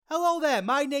Hello there,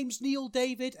 my name's Neil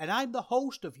David and I'm the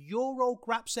host of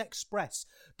Eurograps Express,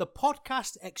 the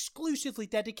podcast exclusively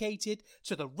dedicated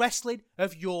to the wrestling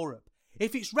of Europe.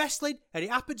 If it's wrestling and it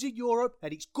happens in Europe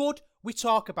and it's good, we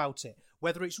talk about it.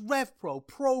 Whether it's RevPro,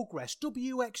 Progress,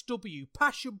 WXW,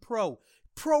 Passion Pro,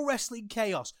 Pro Wrestling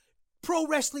Chaos, Pro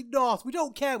Wrestling North, we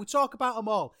don't care, we talk about them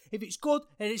all. If it's good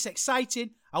and it's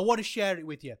exciting, I want to share it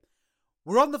with you.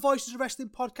 We're on the Voices of Wrestling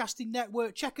Podcasting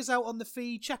Network. Check us out on the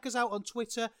feed. Check us out on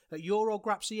Twitter at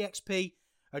EuroGrapsEXP.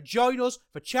 And join us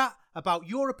for chat about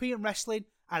European wrestling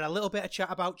and a little bit of chat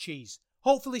about cheese.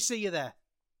 Hopefully see you there.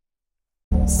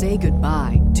 Say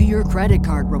goodbye to your credit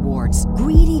card rewards.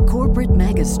 Greedy corporate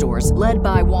mega stores, led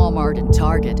by Walmart and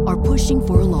Target, are pushing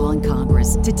for a law in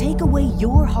Congress to take away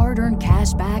your hard-earned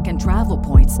cash back and travel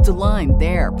points to line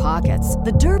their pockets.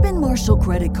 The Durbin-Marshall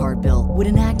credit card bill would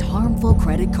enact harmful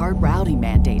credit card routing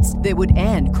mandates that would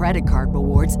end credit card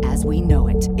rewards as we know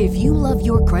it. If you love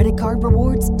your credit card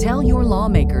rewards, tell your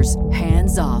lawmakers,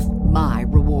 hands off my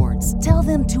rewards. Tell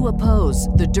them to oppose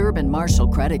the Durbin-Marshall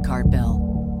credit card bill.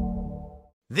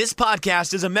 This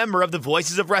podcast is a member of the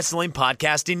Voices of Wrestling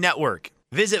Podcasting Network.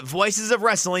 Visit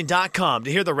voicesofwrestling.com to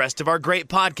hear the rest of our great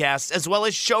podcasts, as well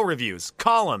as show reviews,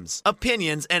 columns,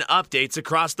 opinions, and updates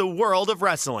across the world of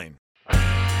wrestling.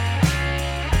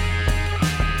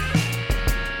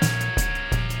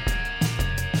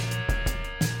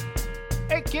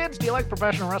 Hey kids, do you like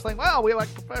professional wrestling? Well, we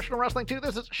like professional wrestling too.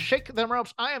 This is Shake Them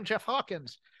Ropes. I am Jeff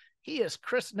Hawkins. He is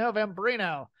Chris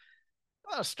Novembrino.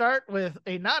 I'm going to start with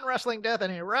a non-wrestling death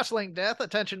and a wrestling death.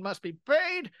 Attention must be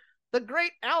paid. The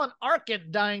great Alan Arkin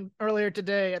dying earlier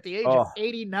today at the age of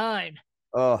 89.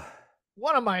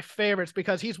 One of my favorites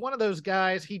because he's one of those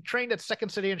guys. He trained at Second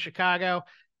City in Chicago,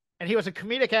 and he was a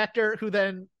comedic actor who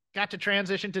then got to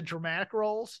transition to dramatic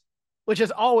roles, which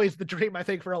is always the dream, I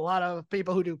think, for a lot of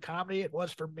people who do comedy. It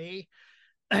was for me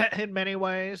in many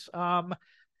ways.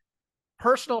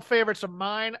 Personal favorites of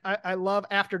mine, I love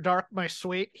After Dark, My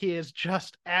Sweet. He is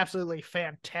just absolutely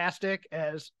fantastic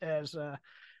as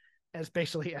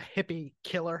basically a hippie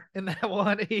killer in that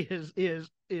one. He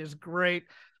is great.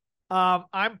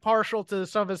 I'm partial to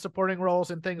some of his supporting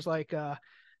roles in things like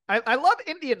I love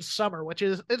Indian Summer, which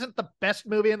isn't the best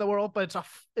movie in the world, but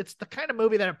it's the kind of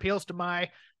movie that appeals to my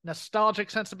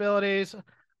nostalgic sensibilities.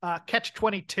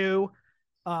 Catch-22.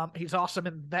 He's awesome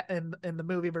in that in the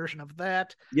movie version of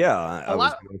that. Yeah, I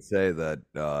was going to say that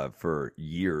for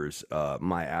years,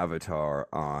 my avatar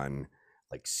on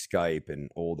like Skype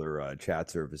and older chat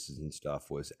services and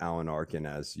stuff was Alan Arkin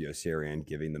as Yossarian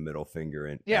giving the middle finger,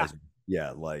 and that's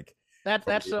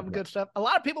some good stuff. A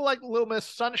lot of people like Little Miss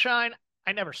Sunshine.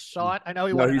 I never saw it. I know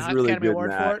he won an Academy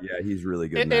Award for it. Yeah, he's really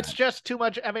good. It's just too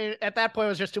much. I mean, at that point, it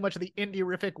was just too much of the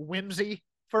indie-rific whimsy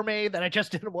for me that I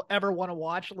just didn't ever want to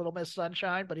watch Little Miss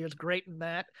Sunshine, but he was great in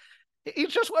that. He's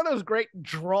just one of those great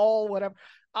drawl, whatever.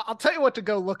 I'll tell you what to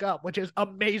go look up, which is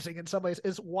amazing in some ways,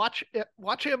 is watch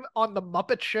him on The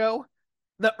Muppet Show,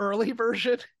 the early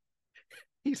version.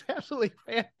 He's absolutely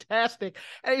fantastic.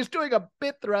 And he's doing a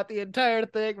bit throughout the entire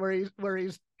thing where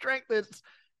he's drank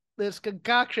this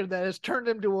concoction that has turned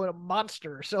him to a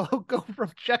monster. So he'll go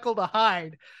from Jekyll to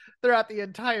Hyde throughout the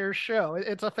entire show.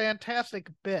 It's a fantastic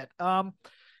bit.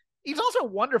 He's also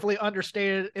wonderfully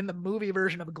understated in the movie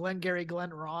version of Glengarry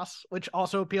Glen Ross, which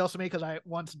also appeals to me because I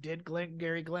once did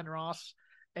Glengarry Glen Ross.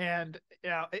 And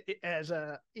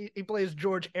he plays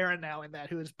George Aronow in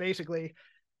that, who is basically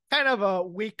kind of a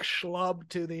weak schlub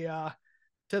to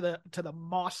the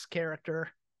Moss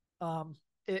character,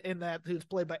 in that, who's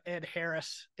played by Ed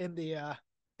Harris in the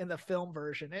film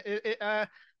version.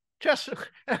 Just, and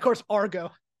of course,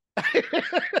 Argo. Do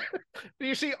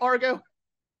you see Argo?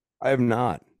 I have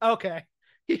not. Okay.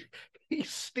 He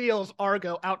steals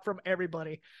Argo out from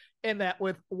everybody in that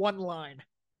with one line.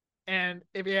 And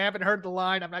if you haven't heard the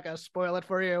line, I'm not going to spoil it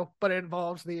for you, but it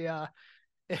involves it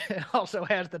also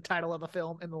has the title of the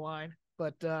film in the line.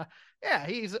 But yeah,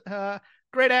 he's a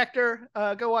great actor.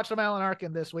 Go watch some Alan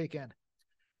Arkin this weekend.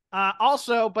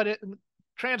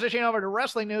 Transitioning over to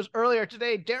wrestling news, earlier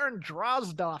today, Darren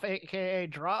Drozdoff, aka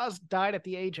Droz, died at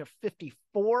the age of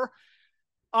 54.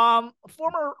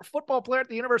 Former football player at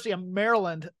the University of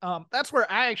Maryland. That's where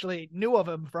I actually knew of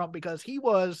him from, because he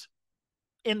was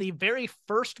in the very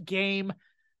first game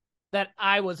that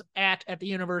I was at the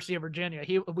University of Virginia.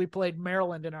 We played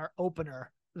Maryland in our opener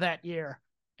that year,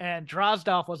 and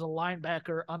Drozdoff was a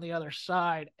linebacker on the other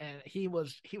side, and he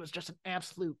was just an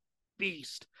absolute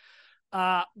beast.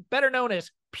 Better known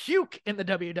as Puke in the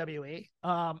WWE,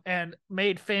 and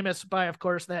made famous by, of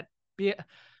course, that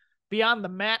Beyond the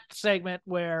Mat segment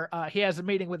where he has a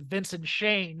meeting with Vincent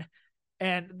Shane,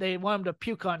 and they want him to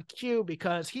puke on cue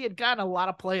because he had gotten a lot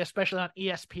of play, especially on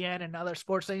ESPN and other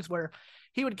sports things, where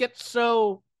he would get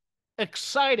so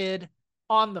excited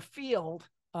on the field.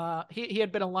 He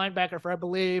had been a linebacker for, I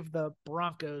believe, the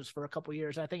Broncos for a couple of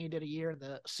years. I think he did a year in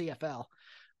the CFL,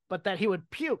 but that he would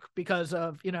puke because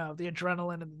of, the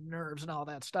adrenaline and the nerves and all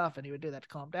that stuff. And he would do that to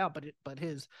calm down. But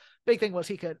his big thing was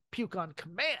he could puke on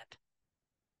command.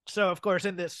 So of course,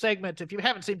 in this segment, if you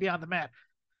haven't seen Beyond the Mat,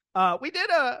 we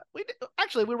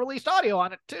released audio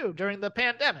on it too during the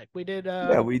pandemic. We did.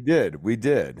 We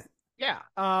did. Yeah.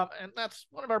 And that's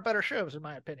one of our better shows, in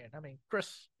my opinion. I mean,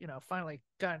 Chris, finally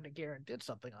got into gear and did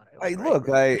something on it. I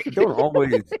don't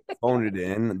always phone it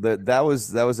in. That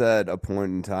was at a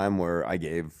point in time where I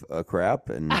gave a crap,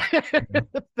 and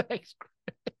thanks.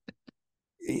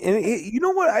 And you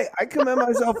know what? I commend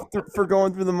myself for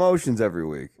going through the motions every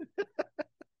week.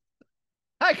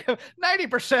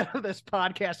 90% of this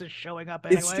podcast is showing up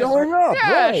anyway. It's showing up.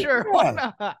 Yeah, right, sure. yeah. Why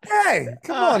not? Hey,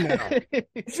 come on now.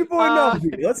 It's your boy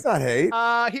Nubby. Let's not hate.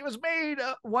 He was made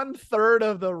 1/3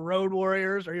 of the Road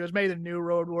Warriors, or he was made a new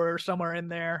Road Warrior somewhere in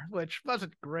there, which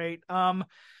wasn't great. Of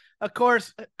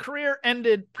course, career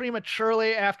ended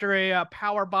prematurely after a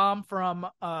power bomb from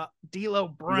D'Lo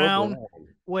Brown,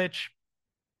 which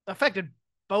affected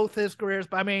both his careers.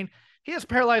 But I mean, he is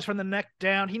paralyzed from the neck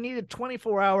down. He needed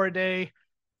 24-hour-a-day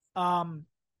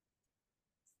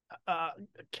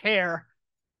care.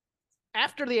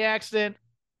 After the accident,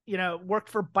 worked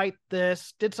for Bite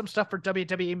This, did some stuff for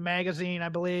WWE Magazine, I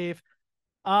believe,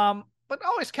 but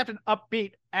always kept an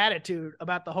upbeat attitude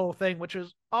about the whole thing, which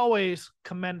is always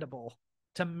commendable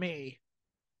to me.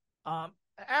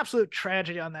 Absolute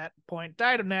tragedy on that point.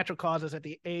 Died of natural causes at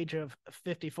the age of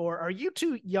 54. Are you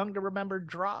too young to remember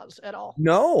draws at all?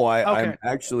 No, I'm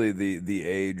actually the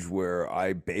age where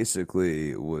I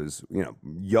basically was,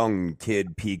 young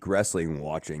kid peak wrestling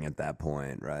watching at that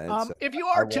point, right? So if you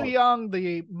are too young,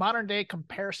 the modern day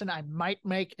comparison I might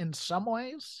make in some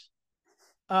ways,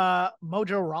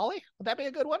 Mojo Rawley, would that be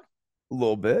a good one? A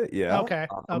little bit, yeah. Okay.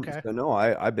 So no,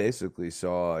 I basically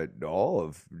saw all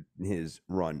of his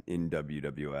run in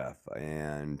WWF,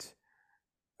 and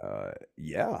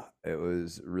it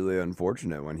was really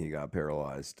unfortunate when he got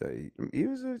paralyzed. He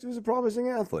was a promising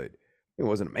athlete. He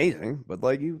wasn't amazing, but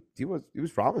he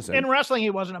was promising. In wrestling,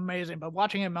 he wasn't amazing, but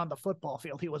watching him on the football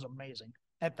field, he was amazing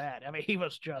at that. I mean, he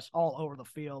was just all over the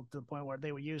field to the point where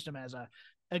they would use him as a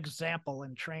example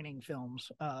in training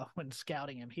films when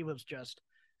scouting him. He was just.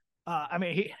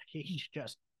 He's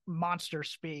just monster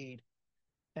speed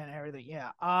and everything. Yeah.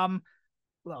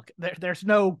 Look, there's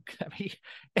no.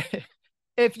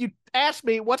 If you ask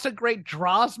me what's a great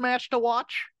draws match to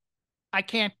watch, I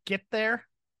can't get there.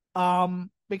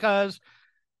 Because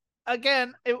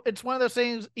again, it's one of those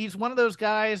things. He's one of those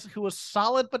guys who was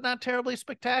solid but not terribly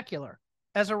spectacular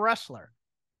as a wrestler.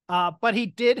 But he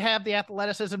did have the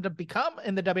athleticism to become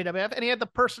in the WWF, and he had the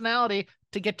personality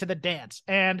to get to the dance.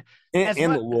 And the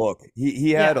look.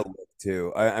 He had a look,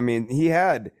 too. I mean, he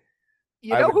had...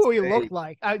 You know who he looked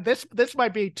like? This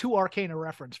might be too arcane a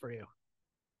reference for you.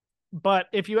 But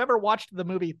if you ever watched the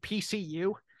movie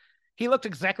PCU, he looked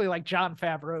exactly like Jon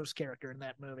Favreau's character in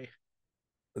that movie.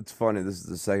 It's funny. This is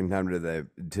the second time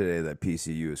today that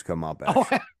PCU has come up,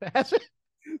 actually. Oh, has it?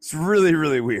 It's really,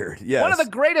 really weird. Yes. One of the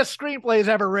greatest screenplays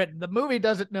ever written. The movie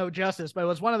doesn't know justice, but it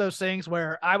was one of those things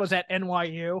where I was at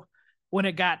NYU when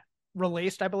it got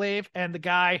released, I believe. And the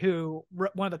guy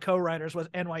one of the co-writers was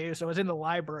NYU. So I was in the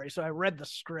library. So I read the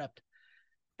script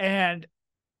and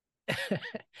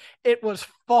it was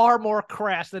far more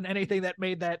crass than anything that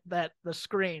made that the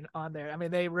screen on there. I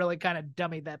mean, they really kind of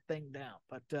dummied that thing down,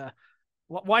 but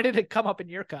why did it come up in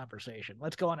your conversation?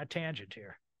 Let's go on a tangent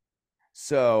here.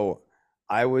 So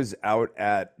I was out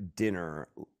at dinner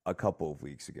a couple of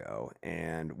weeks ago,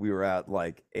 and we were at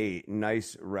a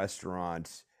nice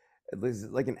restaurant,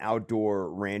 like an outdoor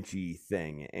ranchy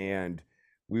thing. And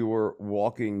we were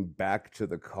walking back to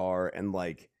the car, and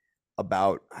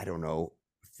about, I don't know,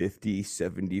 50,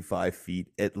 75 feet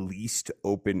at least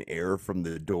open air from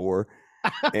the door.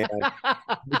 And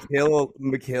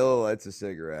Michaela lights a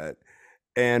cigarette.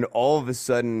 And all of a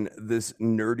sudden, this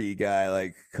nerdy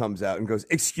guy comes out and goes,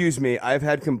 "Excuse me, I've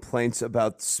had complaints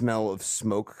about the smell of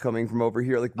smoke coming from over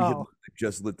here. We had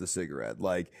just lit the cigarette."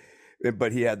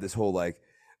 But he had this whole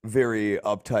very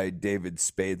uptight David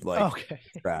Spade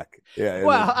track. Yeah.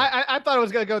 Well, I thought it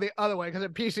was gonna go the other way because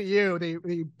at PCU,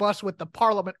 the bus with the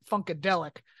Parliament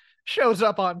Funkadelic shows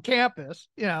up on campus,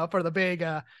 for the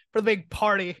big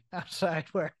party outside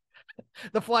where.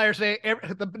 The Flyers say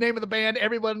the name of the band,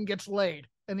 everyone gets laid.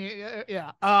 And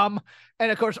and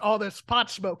of course all this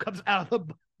pot smoke comes out of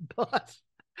the bus.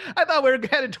 I thought we were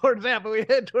headed towards that, but we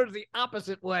headed towards the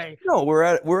opposite way. No, we're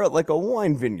at like a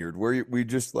wine vineyard where we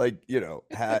just like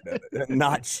had a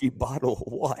not cheap bottle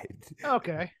of wine.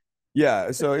 Okay.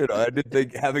 Yeah, so I did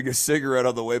think having a cigarette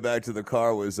on the way back to the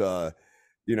car was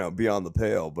beyond the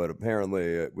pale, but apparently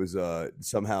it was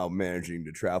somehow managing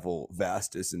to travel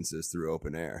vast distances through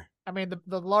open air. I mean,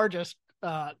 the largest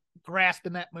grasp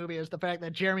in that movie is the fact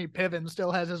that Jeremy Piven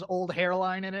still has his old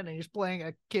hairline in it, and he's playing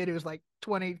a kid who's like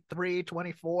 23,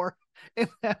 24, and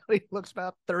he looks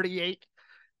about 38.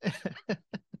 It's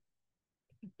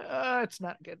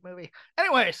not a good movie.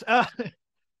 Anyways,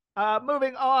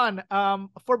 moving on.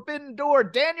 Forbidden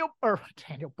Door,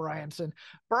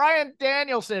 Bryan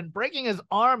Danielson breaking his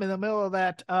arm in the middle of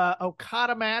that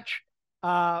Okada match.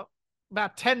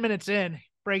 About 10 minutes in,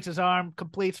 breaks his arm,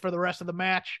 completes for the rest of the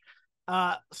match.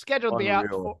 Scheduled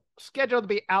to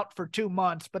be out for 2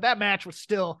 months, but that match was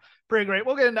still pretty great.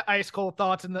 We'll get into ice cold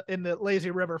thoughts in the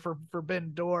lazy river for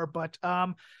Forbidden Door, but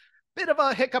bit of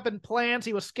a hiccup in plans.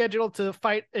 He was scheduled to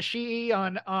fight Ishii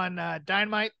on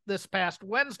Dynamite this past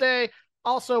Wednesday.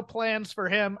 Also plans for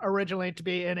him originally to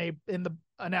be in the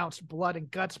announced Blood and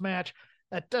Guts match.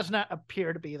 That does not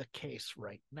appear to be the case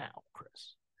right now,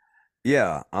 Chris.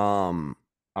 Yeah.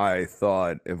 I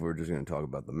thought if we're just going to talk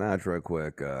about the match right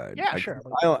quick. Sure.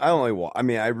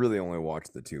 I really only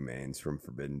watched the two mains from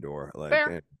Forbidden Door.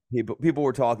 Like people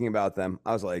were talking about them.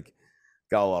 I was like,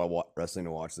 got a lot of wrestling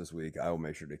to watch this week. I will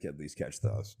make sure to at least catch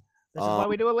those. This is why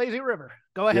we do a lazy river.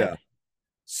 Go ahead. Yeah.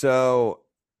 So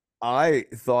I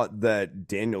thought that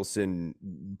Danielson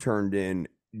turned in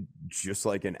just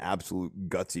like an absolute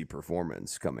gutsy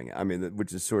performance coming. I mean,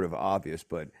 which is sort of obvious,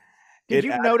 but did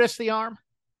you notice the arm?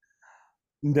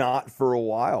 Not for a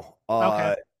while.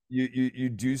 Okay. You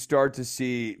do start to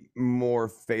see more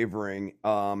favoring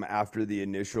after the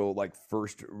initial like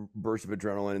first burst of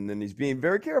adrenaline, and then he's being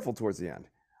very careful towards the end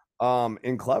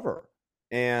and clever.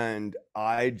 And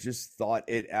I just thought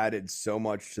it added so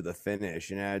much to the finish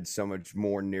and added so much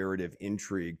more narrative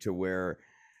intrigue to where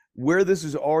this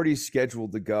is already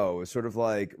scheduled to go. It's sort of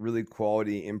like really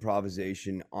quality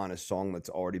improvisation on a song that's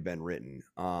already been written.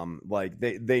 Like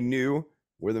they knew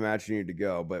where the match needed to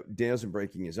go, but Danielson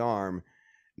breaking his arm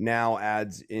now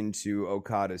adds into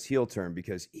Okada's heel turn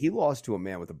because he lost to a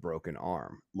man with a broken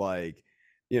arm. Like,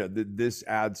 this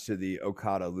adds to the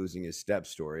Okada losing his step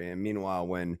story. And meanwhile,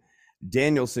 when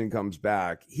Danielson comes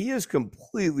back, he is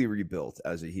completely rebuilt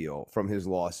as a heel from his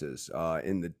losses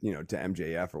in the, to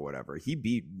MJF or whatever. He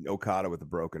beat Okada with a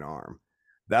broken arm.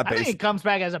 I think he comes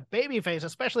back as a babyface,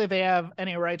 especially if they have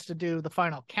any rights to do the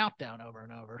final countdown over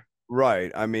and over.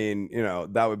 Right. I mean,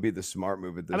 that would be the smart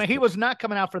move at this point. He was not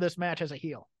coming out for this match as a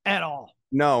heel at all.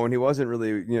 No, and he wasn't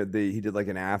really, he did like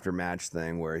an after match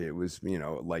thing where it was,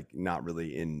 like not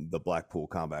really in the Blackpool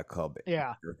Combat Club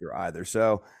character either.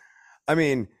 So, I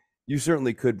mean, you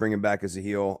certainly could bring him back as a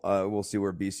heel. We'll see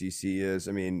where BCC is.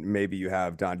 I mean, maybe you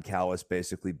have Don Callis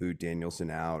basically boot Danielson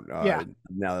out.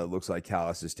 Now that it looks like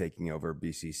Callis is taking over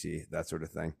BCC, that sort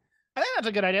of thing. I think that's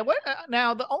a good idea.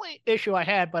 Now, the only issue I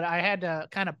had, but I had to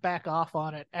kind of back off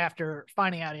on it after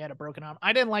finding out he had a broken arm.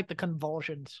 I didn't like the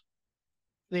convulsions,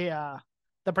 the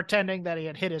pretending that he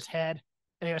had hit his head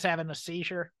and he was having a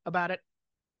seizure about it.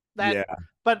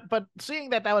 But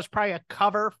seeing that was probably a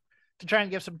cover to try and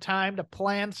give some time to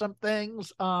plan some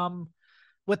things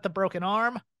with the broken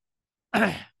arm,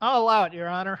 I'll allow it, Your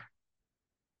Honor.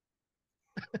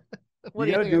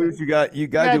 You gotta do what you got. You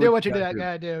gotta do what you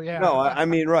gotta do. Yeah. No, I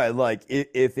mean, right. Like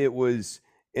if it was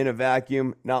in a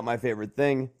vacuum, not my favorite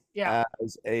thing. Yeah.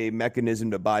 As a mechanism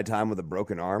to buy time with a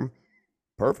broken arm,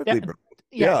 perfectly. Definitely.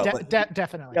 Yeah,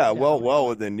 definitely. well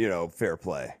within fair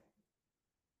play.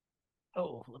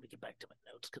 Oh, let me get back to my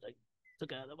notes because I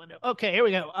took out the window. Okay, here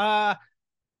we go.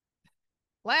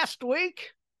 Last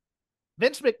week,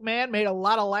 Vince McMahon made a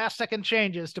lot of last-second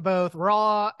changes to both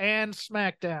Raw and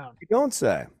SmackDown. You don't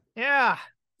say. Yeah.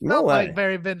 No way. Like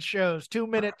very Vince shows. 2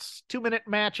 minute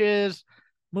matches,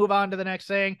 move on to the next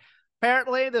thing.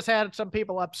 Apparently, this had some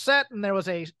people upset, and there was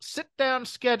a sit-down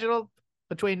scheduled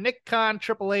between Nick Khan,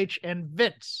 Triple H, and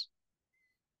Vince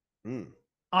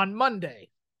on Monday.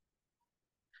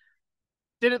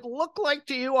 Did it look like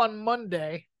to you on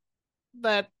Monday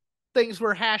that things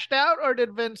were hashed out, or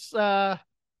did Vince put a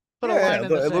line in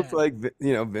the sand? It looked like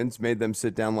Vince made them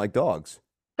sit down like dogs.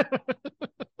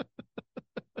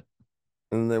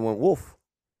 And they went wolf.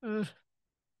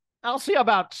 I'll see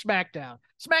about SmackDown.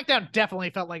 SmackDown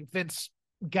definitely felt like Vince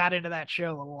got into that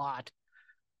show a lot.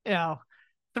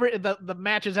 The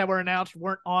matches that were announced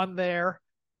weren't on there.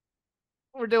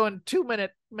 We're doing 2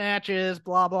 minute matches,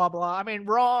 blah, blah, blah. I mean,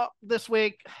 Raw this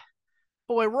week,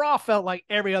 Boy, Raw felt like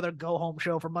every other go-home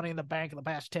show for Money in the Bank in the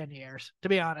past 10 years, to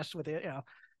be honest with you.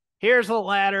 Here's the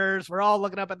ladders. We're all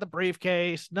looking up at the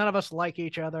briefcase. None of us like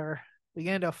each other.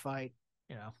 Begin to fight,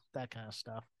 that kind of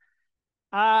stuff.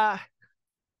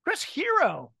 Chris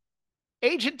Hero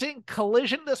agenting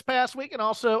Collision this past week and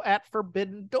also at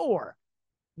Forbidden Door.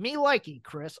 Me likey,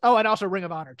 Chris. Oh, and also Ring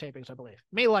of Honor tapings, I believe.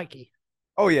 Me likey.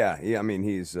 Oh yeah. I mean,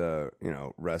 he's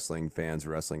wrestling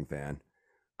fan.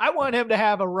 I want him to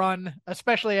have a run,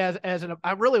 especially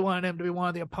I really wanted him to be one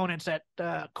of the opponents that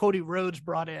Cody Rhodes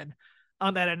brought in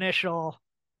on that initial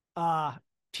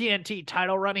TNT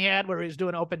title run he had, where he was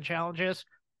doing open challenges.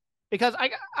 Because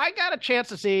I got a chance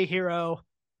to see Hero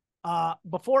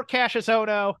before Cassius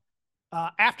Ohno,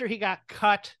 after he got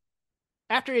cut,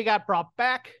 after he got brought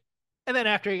back, and then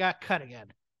after he got cut again.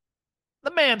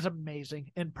 The man's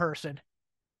amazing in person.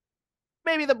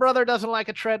 Maybe the brother doesn't like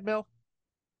a treadmill,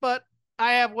 but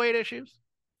I have weight issues.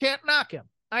 Can't knock him.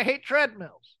 I hate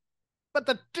treadmills. But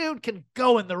the dude can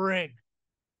go in the ring.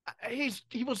 He's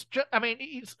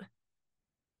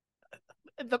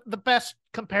the best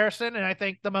comparison, and I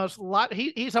think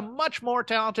he's a much more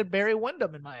talented Barry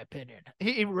Windham, in my opinion.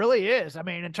 He really is. I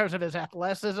mean, in terms of his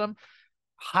athleticism,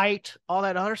 height, all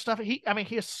that other stuff. He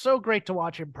is so great to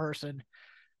watch in person.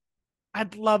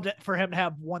 I'd love for him to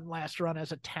have one last run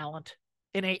as a talent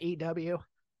in AEW.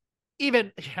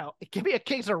 Even, give me a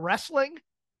Kings of Wrestling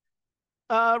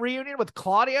reunion with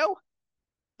Claudio.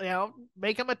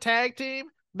 Make him a tag team.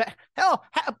 Hell,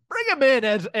 bring him in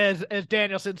as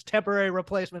Danielson's temporary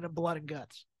replacement in Blood and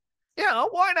Guts.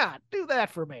 Why not? Do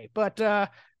that for me. But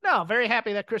no, very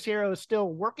happy that Chris Hero is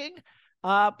still working.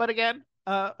 But again,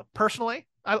 personally,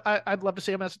 I'd love to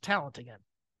see him as a talent again.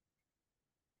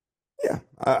 Yeah,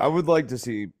 I would like to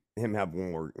see him have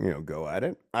one more, go at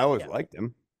it. I always liked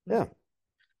him. Yeah.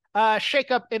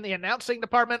 Shake up in the announcing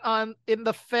department in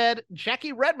the Fed.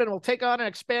 Jackie Redmond will take on an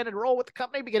expanded role with the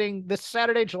company beginning this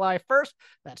Saturday, July 1st.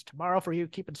 That's tomorrow for you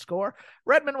keeping score.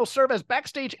 Redmond will serve as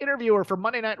backstage interviewer for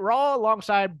Monday Night Raw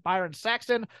alongside Byron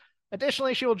Saxton.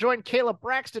 Additionally, she will join Kayla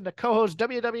Braxton to co-host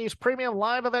WWE's premium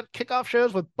live event kickoff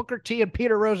shows with Booker T and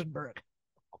Peter Rosenberg.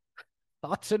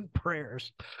 Thoughts and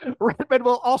prayers. Redmond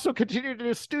will also continue to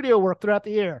do studio work throughout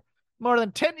the year. More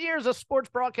than 10 years of sports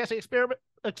broadcasting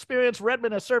experience,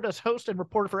 Redmond has served as host and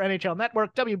reporter for NHL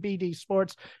Network, WBD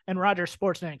Sports, and Rogers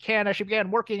Sportsnet in Canada. She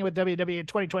began working with WWE in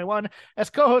 2021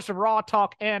 as co-host of Raw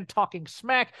Talk and Talking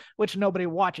Smack, which nobody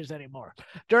watches anymore.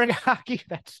 During hockey,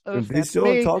 that's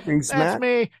me. Talking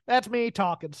Smack? That's me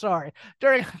talking. Sorry.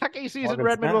 During hockey season,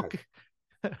 Redmond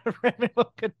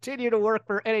will continue to work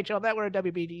for NHL Network and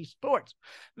WBD Sports.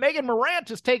 Megan Morant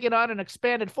has taken on an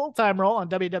expanded full-time role on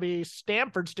WWE's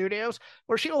Stamford Studios,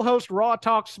 where she will host Raw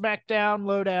Talk, SmackDown,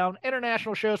 Lowdown,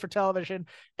 international shows for television,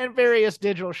 and various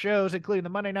digital shows, including the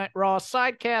Monday Night Raw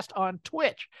sidecast on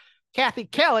Twitch. Kathy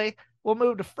Kelly will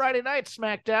move to Friday Night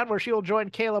SmackDown, where she will join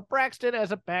Kayla Braxton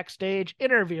as a backstage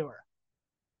interviewer.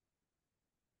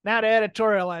 Now to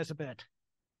editorialize a bit.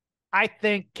 I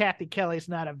think Kathy Kelly's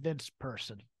not a Vince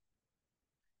person.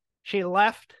 She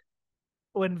left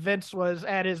when Vince was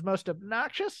at his most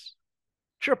obnoxious.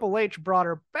 Triple H brought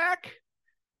her back.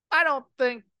 I don't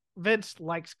think Vince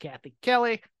likes Kathy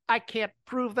Kelly. I can't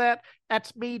prove that.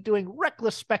 That's me doing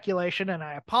reckless speculation, and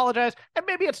I apologize. And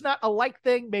maybe it's not a like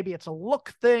thing. Maybe it's a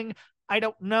look thing. I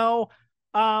don't know.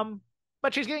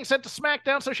 But she's getting sent to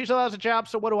SmackDown, so she still has a job.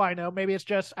 So what do I know? Maybe it's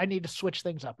just I need to switch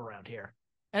things up around here.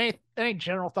 Any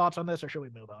general thoughts on this, or should we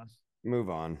move on? Move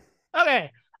on.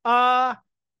 Okay.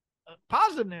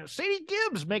 Positive news. Sadie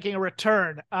Gibbs making a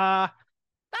return. Not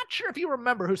sure if you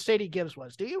remember who Sadie Gibbs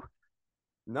was. Do you?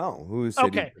 No. Who is Sadie?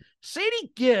 Okay.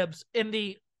 Sadie Gibbs in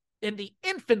the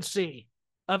infancy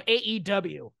of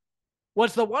AEW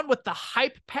was the one with the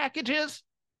hype packages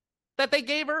that they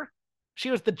gave her.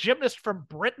 She was the gymnast from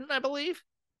Britain, I believe.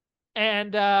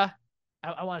 And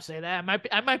I want to say that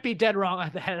I might be dead wrong on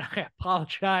that. I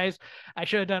apologize. I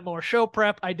should have done more show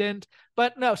prep. I didn't.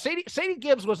 But no, Sadie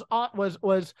Gibbs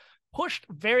was pushed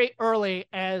very early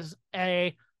as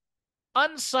a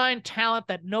unsigned talent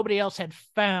that nobody else had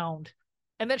found,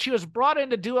 and then she was brought in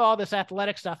to do all this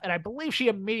athletic stuff. And I believe she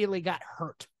immediately got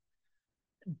hurt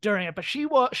during it. But she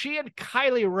and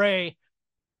Kylie Ray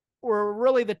were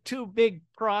really the two big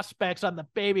prospects on the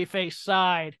babyface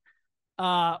side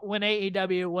when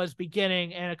AEW was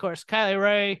beginning. And of course, Kylie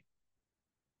Ray,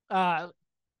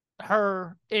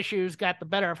 her issues got the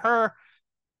better of her,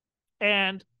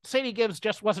 and Sadie Gibbs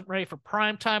just wasn't ready for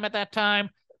prime time at that time.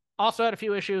 Also had a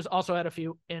few issues, also had a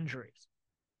few injuries.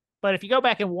 But if you go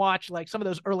back and watch like some of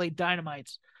those early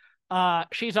Dynamites,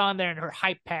 she's on there and her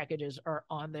hype packages are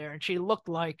on there, and she looked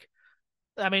like,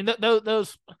 I mean,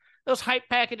 those those hype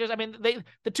packages. I mean,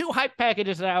 the two hype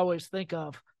packages that I always think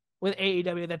of with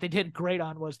AEW that they did great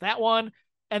on was that one,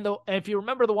 and if you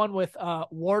remember the one with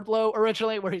Wardlow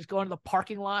originally, where he's going to the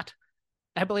parking lot.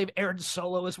 I believe Aaron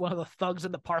Solo is one of the thugs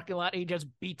in the parking lot. He just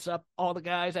beats up all the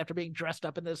guys after being dressed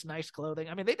up in this nice clothing.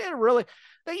 I mean, they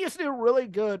used to do really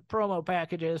good promo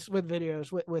packages with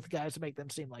videos with guys to make them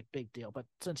seem like big deal. But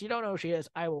since you don't know who she is,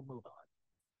 I will move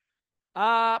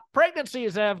on.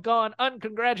 Pregnancies have gone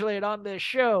uncongratulated on this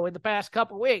show in the past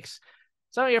couple weeks.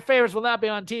 Some of your favorites will not be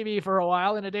on TV for a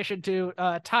while, in addition to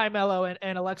Ty Mello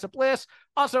and Alexa Bliss.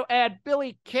 Also add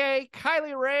Billy Kay,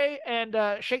 Kylie Ray, and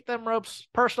Shake Them Ropes'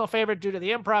 personal favorite due to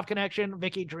the improv connection,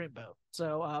 Vicky Dreamboat.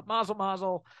 So mazel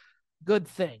mazel, good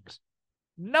things.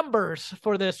 Numbers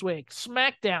for this week.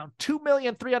 SmackDown,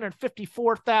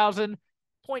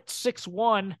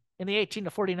 2,354,000.61 in the 18 to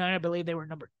 49. I believe they were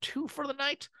number 2 for the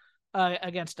night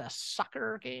against a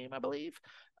soccer game, I believe.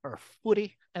 Or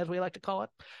footy, as we like to call it.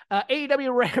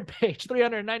 AEW Rampage,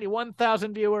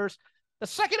 391,000 viewers. The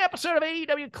second episode of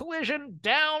AEW Collision,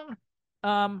 down,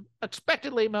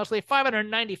 expectedly mostly,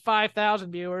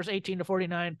 595,000 viewers, 18 to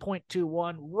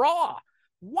 49.21. Raw,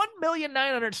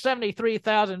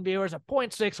 1,973,000 viewers, a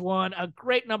 0.61, a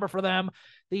great number for them.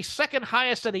 The second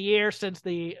highest of the year since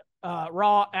the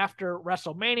Raw after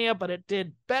WrestleMania, but it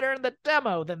did better in the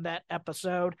demo than that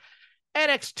episode.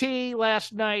 NXT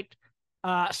last night,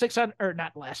 on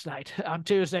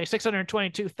Tuesday,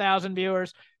 622,000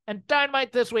 viewers, and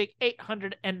Dynamite this week,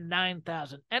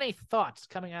 809,000. Any thoughts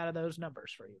coming out of those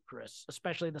numbers for you, Chris,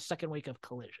 especially the second week of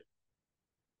Collision?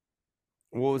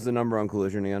 What was the number on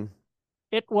Collision again?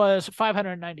 It was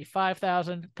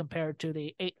 595,000 compared to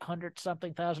the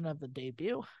 800-something thousand of the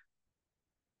debut.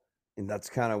 And that's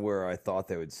kind of where I thought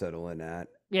they would settle in at.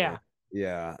 Yeah.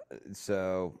 Yeah.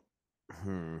 So,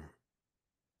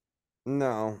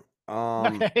 no.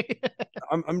 Okay.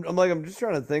 I'm just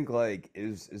trying to think, like,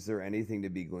 is there anything to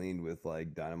be gleaned with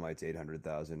like Dynamite's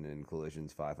 800,000 and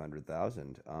Collision's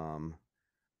 500,000?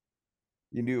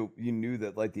 You knew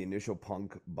that like the initial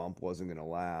Punk bump wasn't going to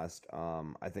last.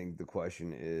 I think the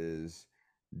question is,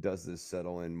 does this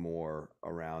settle in more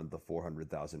around the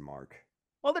 400,000 mark?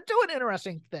 Well, they're doing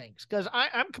interesting things because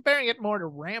I'm comparing it more to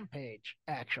Rampage,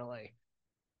 actually,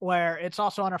 where it's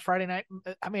also on a Friday night.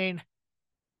 I mean,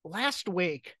 last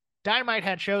week, Dynamite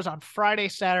had shows on Friday,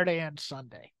 Saturday, and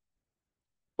Sunday,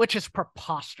 which is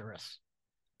preposterous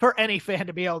for any fan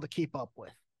to be able to keep up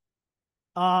with.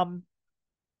 But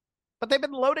they've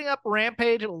been loading up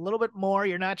Rampage a little bit more.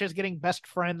 You're not just getting best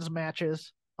friends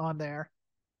matches on there.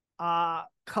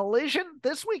 Collision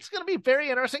this week's going to be very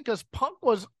interesting because Punk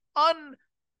was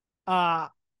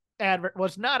not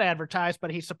advertised,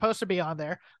 but he's supposed to be on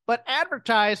there. But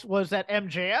advertised was that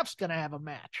MJF's going to have a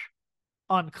match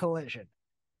on Collision.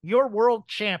 Your world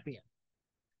champion.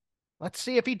 Let's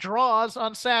see if he draws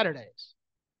on Saturdays.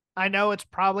 I know it's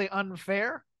probably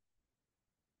unfair,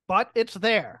 but it's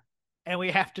there, and we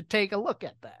have to take a look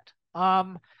at that.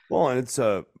 Well, and it's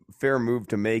a fair move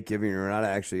to make, given you're not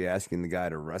actually asking the guy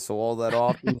to wrestle all that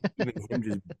often. Even him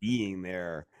just being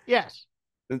there. Yes.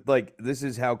 Like, this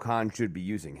is how Khan should be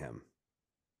using him.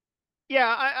 Yeah,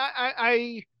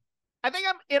 I think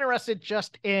I'm interested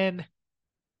just in,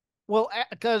 well,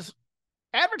 because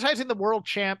advertising the world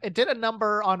champ, it did a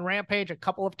number on Rampage a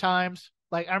couple of times.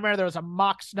 Like, I remember there was a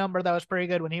Mox number that was pretty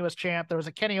good when he was champ. There was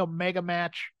a Kenny Omega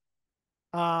match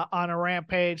on a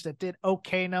Rampage that did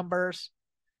okay numbers.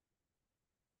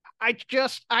 I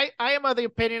am of the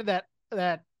opinion that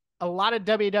a lot of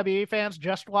WWE fans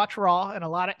just watch Raw and a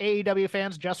lot of AEW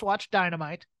fans just watch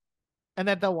Dynamite, and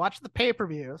then they'll watch the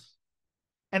pay-per-views.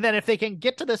 And then if they can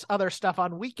get to this other stuff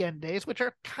on weekend days, which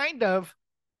are kind of,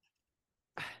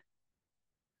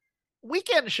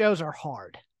 weekend shows are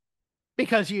hard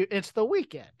because it's the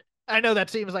weekend. I know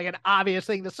that seems like an obvious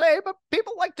thing to say, but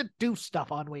people like to do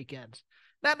stuff on weekends,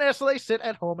 not necessarily sit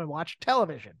at home and watch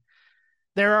television.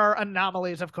 There are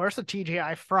anomalies, of course, the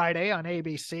TGI Friday on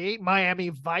ABC, Miami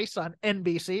Vice on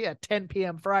NBC at 10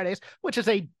 p.m. Fridays, which is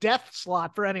a death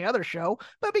slot for any other show,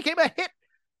 but became a hit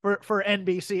for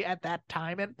NBC at that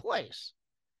time and place.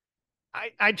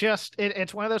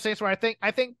 It's one of those things where I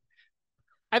think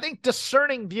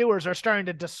discerning viewers are starting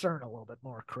to discern a little bit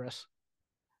more, Chris.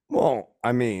 Well,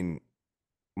 I mean,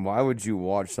 why would you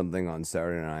watch something on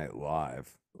Saturday Night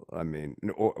Live? I mean,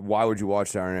 or why would you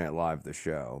watch Saturday Night Live, the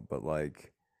show? But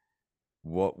like,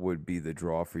 what would be the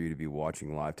draw for you to be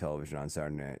watching live television on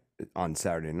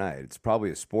Saturday night? It's probably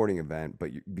a sporting event, but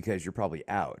because you're probably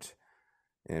out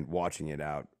and watching it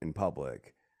out in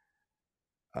public.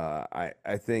 I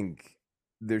think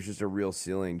there's just a real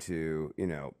ceiling to,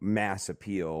 mass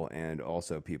appeal and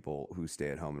also people who stay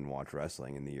at home and watch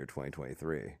wrestling in the year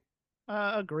 2023.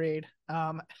 Agreed.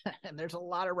 And there's a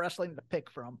lot of wrestling to pick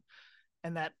from.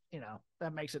 And that,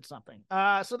 that makes it something.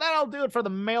 So that'll do it for the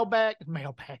mailbag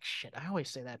shit. I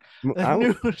always say that.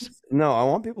 News. No, I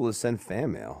want people to send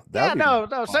fan mail. No.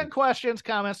 Send questions,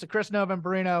 comments to Chris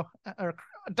Novembrino or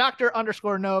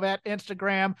Dr._Nov at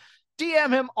Instagram.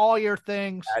 DM him all your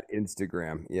things. At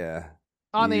Instagram, yeah.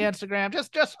 On the Instagram.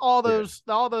 Just all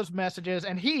those messages.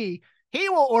 And he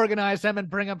will organize them and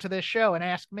bring them to this show and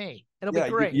ask me. It'll be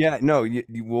great.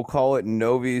 We'll call it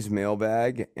Novi's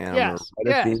mailbag, and we'll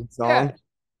write a theme song. Yes.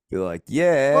 Be like,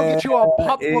 we'll get you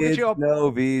a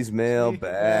Novi's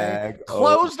mailbag.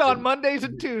 Closed on Mondays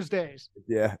and Tuesdays.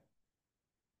 Yeah.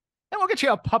 And we'll get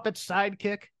you a puppet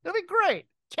sidekick. It'll be great.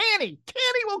 Kenny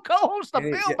will co-host the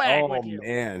mailbag with you. Oh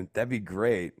man, that'd be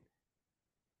great.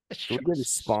 Can we get a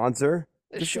sponsor?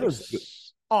 This show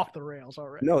is off the rails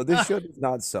already. No, this show does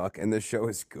not suck, and this show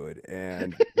is good,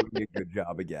 and we'll do a good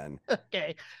job again.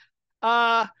 Okay.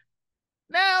 Now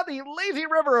the lazy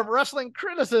river of wrestling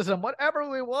criticism. Whatever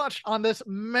we watched on this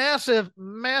massive,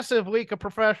 massive week of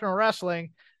professional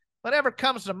wrestling, whatever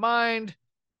comes to mind,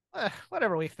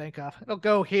 whatever we think of, it'll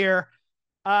go here.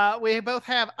 We both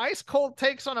have ice cold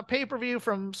takes on a pay-per-view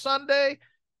from Sunday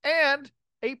and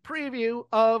a preview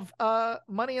of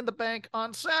Money in the Bank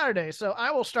on Saturday. So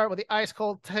I will start with the ice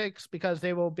cold takes because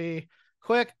they will be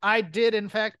quick. I did, in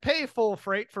fact, pay full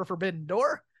freight for Forbidden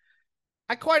Door.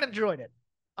 I quite enjoyed it.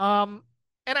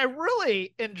 And I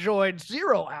really enjoyed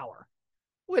 0 Hour,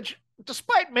 which,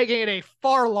 despite making it a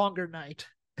far longer night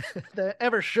than it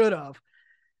ever should have,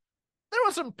 there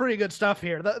was some pretty good stuff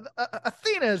here.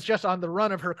 Athena is just on the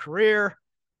run of her career.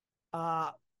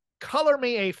 Color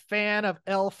me a fan of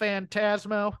El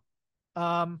Phantasmo.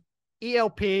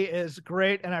 ELP is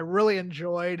great, and I really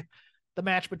enjoyed the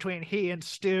match between he and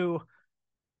Stu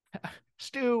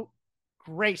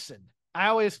Grayson. I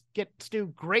always get Stu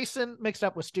Grayson mixed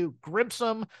up with Stu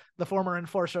Grimson, the former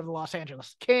enforcer of the Los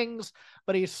Angeles Kings,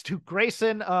 but he's Stu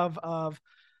Grayson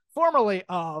formerly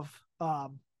of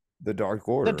the Dark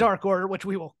Order. The Dark Order, which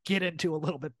we will get into a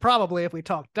little bit, probably if we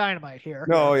talk Dynamite here.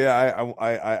 No, yeah,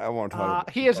 I want to talk about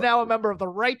he is now a member of the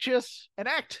Righteous,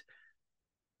 I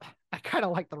kind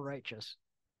of like the Righteous.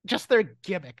 Just their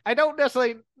gimmick. I don't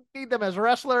necessarily need them as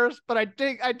wrestlers, but I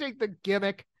dig the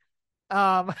gimmick.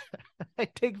 I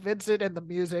dig Vincent and the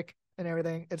music and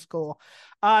everything. It's cool.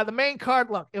 The main card,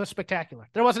 look, it was spectacular.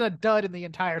 There wasn't a dud in the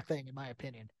entire thing, in my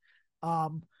opinion.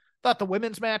 Thought the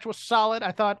women's match was solid.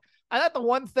 I thought the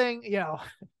one thing,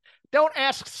 don't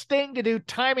ask Sting to do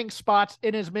timing spots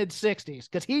in his mid-60s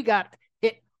because he got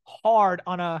hit hard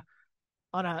on a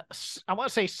I want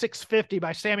to say 650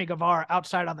 by Sammy Guevara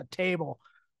outside on the table.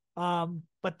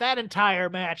 But that entire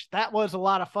match, that was a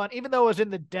lot of fun, even though it was in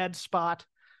the dead spot.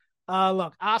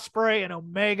 Look, Ospreay and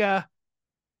Omega,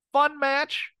 fun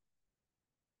match.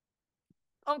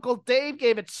 Uncle Dave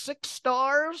gave it 6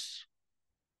 stars.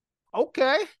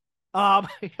 Okay.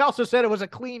 He also said it was a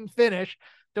clean finish,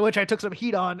 to which I took some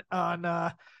heat on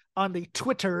the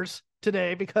Twitters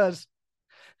today, because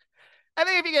I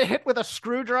think if you get hit with a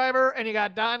screwdriver and you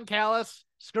got Don Callis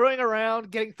screwing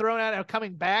around, getting thrown out and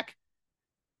coming back,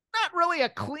 not really a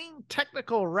clean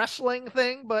technical wrestling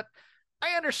thing, but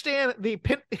I understand the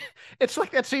pin. It's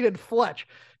like that scene in Fletch.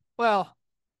 Well,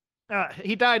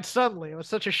 he died suddenly. It was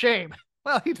such a shame.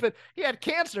 Well, he had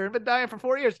cancer and been dying for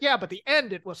 4 years. Yeah, but the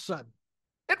end, it was sudden.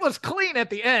 It was clean at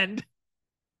the end.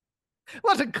 It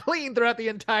wasn't clean throughout the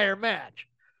entire match.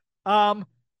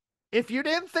 If you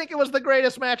didn't think it was the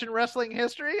greatest match in wrestling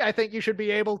history, I think you should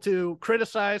be able to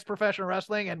criticize professional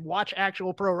wrestling and watch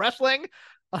actual pro wrestling,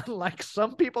 unlike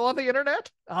some people on the internet.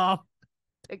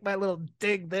 Take my little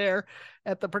dig there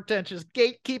at the pretentious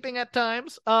gatekeeping at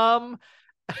times.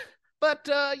 But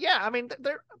yeah, I mean,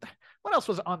 what else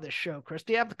was on this show, Chris?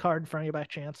 Do you have the card in front of you by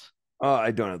chance?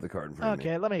 I don't have the card in front of me.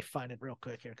 Okay, let me find it real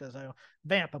quick here because I'll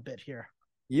vamp a bit here.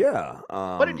 Yeah.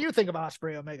 What did you think of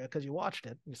Ospreay Omega? Because you watched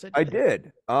it. You said I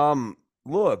did.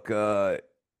 Look, I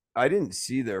didn't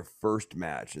see their first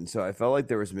match, and so I felt like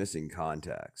there was missing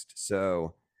context.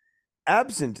 So,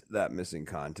 absent that missing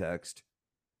context,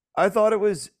 I thought it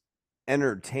was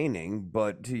entertaining.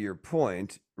 But to your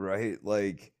point, right?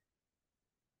 Like,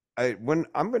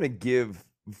 I'm gonna give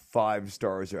 5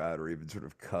 stars or out, or even sort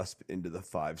of cusp into the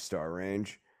 5-star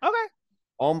range. Okay.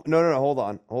 No, hold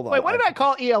on. Wait, what did I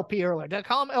call ELP earlier? Did I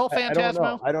call him El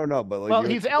Phantasmo? I don't know, but like, well,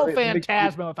 he's El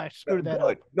Phantasmo. If I screwed that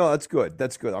up. No, that's good.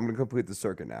 I'm gonna complete the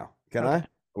circuit now. Can I? Are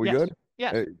we good?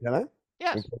 Yes. Can I?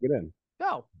 Yes. Plug it in.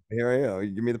 Go. Here I go.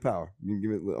 You give me the power. I'm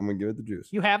gonna give it the juice.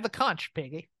 You have the conch,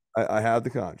 piggy. I have the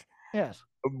conch. Yes.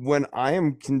 When I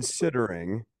am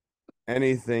considering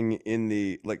anything in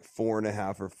the like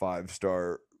 4.5 or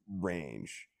 5-star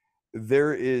range,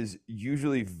 there is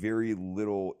usually very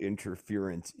little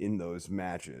interference in those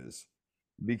matches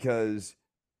because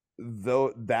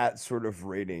though that sort of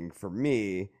rating for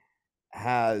me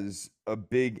has a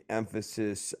big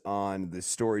emphasis on the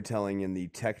storytelling and the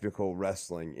technical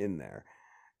wrestling in there.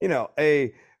 You know,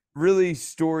 a really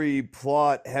story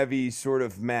plot heavy sort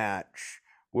of match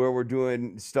where we're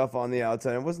doing stuff on the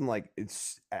outside. It wasn't like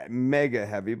it's mega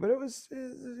heavy, but it was,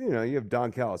 you know, you have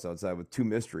Don Callis outside with 2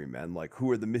 mystery men. Like, who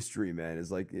are the mystery men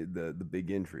is like the big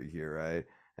intrigue here, right?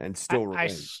 And still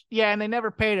remains. Yeah, and they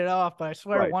never paid it off, but I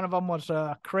swear Right. one of them was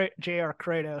J.R.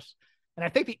 Kratos, and I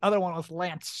think the other one was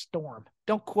Lance Storm.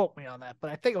 Don't quote me on that,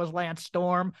 but I think it was Lance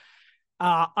Storm.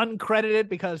 Uncredited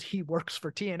because he works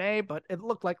for TNA, but it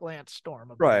looked like Lance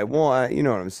Storm. Right. Well, you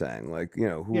know what I'm saying. Like, you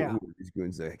know, who Yeah. are these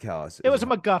goons that Callis It was a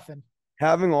MacGuffin.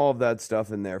 having all of that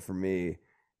stuff in there for me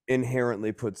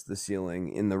inherently puts the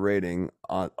ceiling in the rating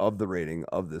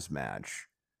of this match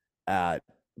at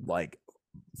like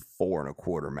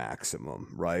 4.25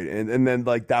 maximum, right? And then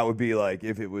like that would be like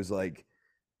if it was like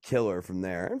killer from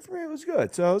there, and for me it was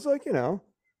good. So I was like, you know,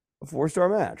 a 4-star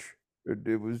match.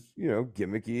 It was, you know,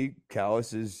 gimmicky.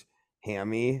 Callis is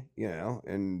hammy, you know,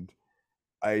 and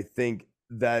I think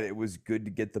that it was good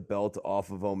to get the belt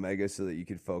off of Omega so that you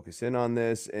could focus in on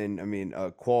this. And I mean, a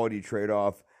quality trade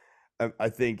off. I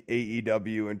think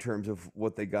AEW, in terms of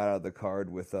what they got out of the card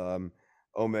with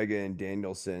Omega and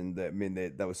Danielson,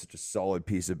 that was such a solid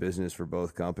piece of business for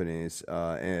both companies.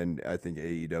 And I think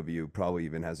AEW probably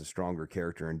even has a stronger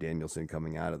character in Danielson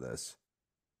coming out of this.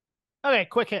 Okay,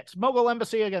 quick hits. Mogul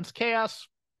Embassy against Chaos.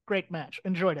 Great match.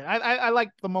 Enjoyed it. I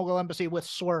liked the Mogul Embassy with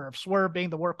Swerve. Swerve being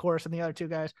the workhorse and the other 2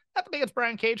 guys. Not the biggest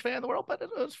Brian Cage fan in the world, but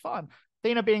it was fun.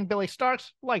 Athena being Billy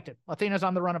Starks. Liked it. Athena's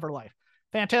on the run of her life.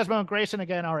 Phantasmo and Grayson,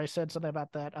 again, already said something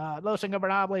about that. Los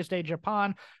Ingobernables de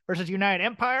Japan versus United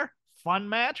Empire. Fun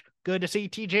match. Good to see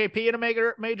TJP in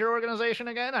a major organization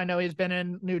again. I know he's been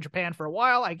in New Japan for a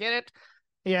while. I get it.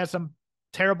 He has some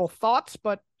terrible thoughts,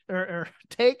 but or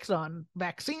takes on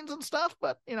vaccines and stuff,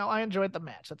 but you know, I enjoyed the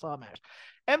match. That's all that matters.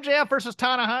 MJF versus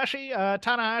Tanahashi.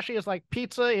 Tanahashi is like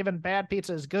pizza. Even bad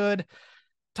pizza is good.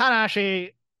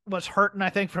 Tanahashi was hurting, I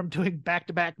think, from doing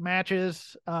back-to-back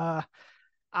matches. I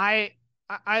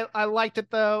liked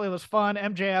it though. It was fun.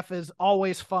 MJF is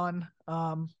always fun.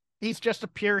 He's just a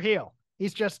pure heel.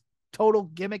 He's just total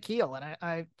gimmick heel,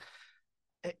 and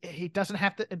he doesn't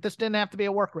have to. This didn't have to be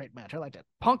a work rate match. I liked it.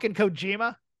 Punk and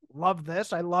Kojima. Love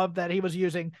this. I love that he was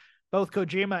using both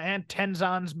Kojima and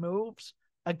Tenzan's moves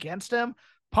against him.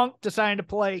 Punk decided to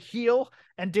play heel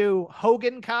and do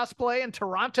Hogan cosplay in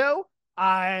Toronto.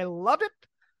 I loved it.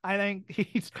 I think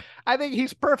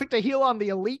he's perfect to heel on the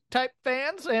elite type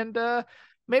fans, and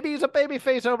maybe he's a baby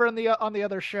face over on the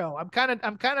other show. I'm kind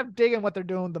of digging what they're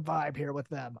doing, the vibe here with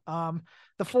them.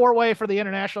 The 4-way for the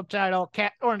international title,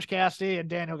 Orange Cassidy and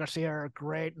Daniel Garcia are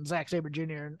great, and Zack Sabre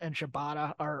Jr. and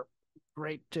Shibata are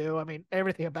great too. I mean,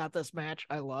 everything about this match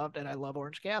I loved, and I love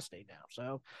Orange Cassidy now.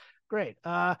 So great.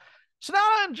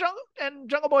 Sonata and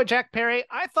Jungle Boy Jack Perry,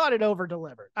 I thought it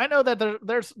over-delivered. I know that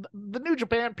there's the New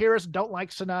Japan purists don't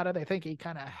like Sonata. They think he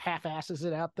kind of half-asses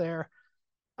it out there.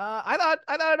 I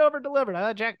thought it over-delivered. I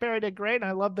thought Jack Perry did great, and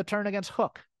I loved the turn against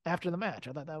Hook after the match.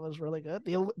 I thought that was really good.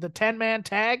 The 10-man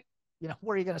tag, you know,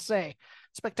 what are you going to say?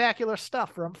 Spectacular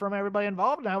stuff from everybody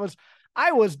involved, and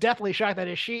I was definitely shocked that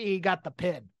Ishii got the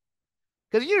pin.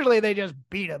 Because usually they just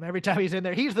beat him every time he's in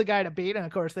there. He's the guy to beat. And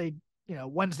of course,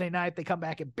 Wednesday night they come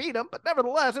back and beat him. But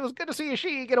nevertheless, it was good to see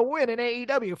Ishii get a win in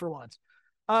AEW for once.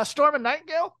 Storm and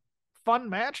Nightingale, fun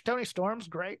match. Tony Storm's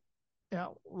great. You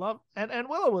know, love. And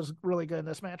Willow was really good in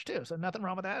this match too. So nothing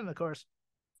wrong with that. And of course,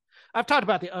 I've talked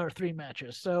about the other 3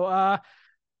 matches. So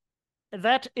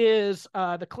that is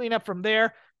the cleanup from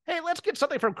there. Hey, let's get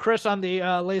something from Chris on the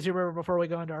Lazy River before we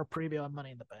go into our preview on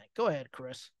Money in the Bank. Go ahead,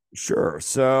 Chris. Sure.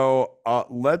 So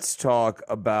let's talk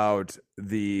about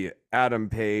the Adam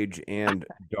Page and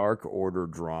Dark Order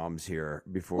dramas here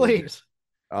before. Please.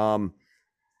 I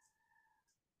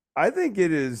think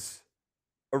it is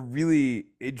a really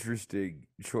interesting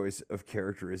choice of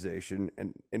characterization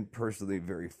and personally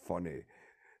very funny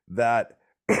that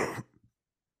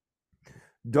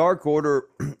Dark Order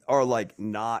are like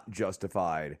not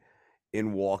justified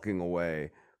in walking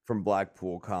away from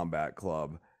Blackpool Combat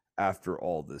Club after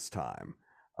all this time.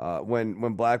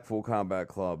 When Blackpool Combat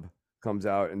Club comes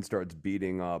out and starts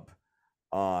beating up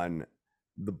on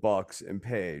the Bucks and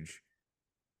Page,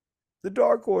 the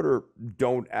Dark Order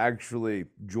don't actually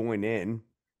join in.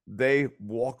 they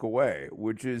walk away,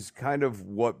 which is kind of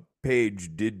what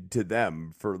Paige did to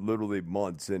them for literally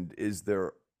months and is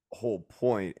their whole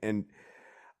point. And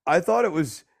I thought it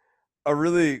was a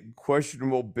really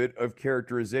questionable bit of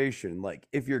characterization. Like,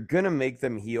 if you're gonna make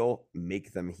them heal,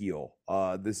 make them heal.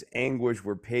 This anguish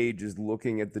where Paige is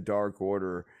looking at the Dark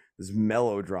Order, this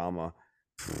melodrama,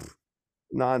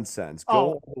 nonsense. Go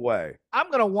all the way.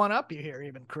 I'm gonna one up you here,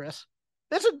 even Chris.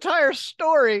 This entire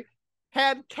story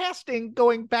had casting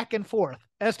going back and forth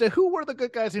as to who were the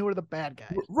good guys and who were the bad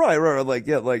guys. Right. Like,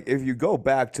 yeah, like if you go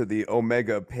back to the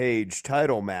Omega Page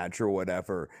title match or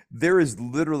whatever, there is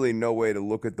literally no way to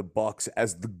look at the Bucks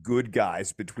as the good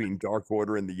guys between Dark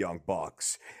Order and the Young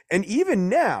Bucks. And even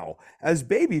now, as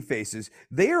baby faces,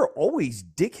 they are always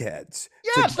dickheads.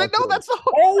 Yes, they know that's the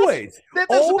whole always.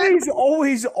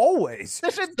 Always.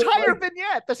 This entire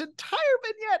vignette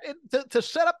to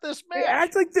set up this match. They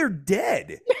act like they're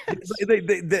dead. Yes.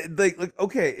 Like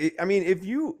okay, I mean, if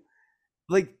you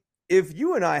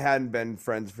and I hadn't been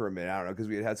friends for a minute, I don't know, because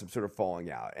we had some sort of falling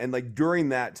out, and like during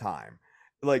that time,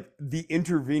 like the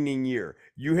intervening year,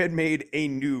 you had made a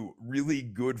new really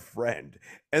good friend,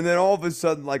 and then all of a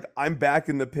sudden, like, I'm back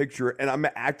in the picture and I'm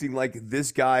acting like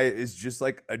this guy is just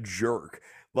like a jerk.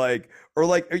 Like, or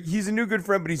like he's a new good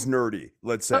friend, but he's nerdy.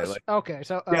 Let's say. Like, okay,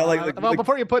 so yeah, well,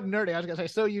 before you put nerdy, I was gonna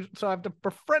say, so I've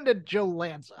befriended Joe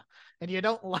Lanza, and you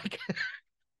don't like it.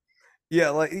 Yeah,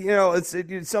 like, you know, it's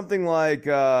something like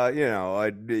he's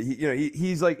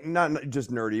like not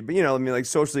just nerdy, but I mean, like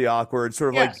socially awkward,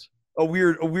 sort of like a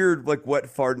weird like wet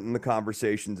fart in the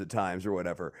conversations at times or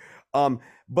whatever.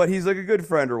 But he's like a good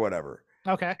friend or whatever.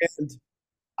 Okay, and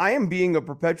I am being a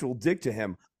perpetual dick to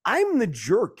him. I'm the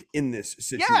jerk in this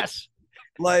situation. Yes.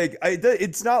 Like,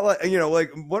 it's not like,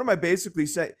 like, what am I basically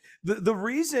saying? The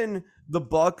reason the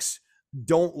Bucks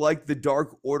don't like the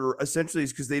Dark Order essentially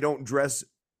is because they don't dress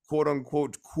quote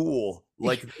unquote cool.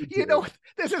 Like,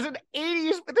 this is an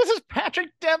 80s, this is Patrick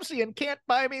Dempsey and Can't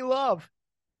Buy Me Love.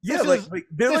 Yeah, like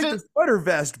they're like the sweater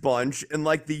vest bunch, and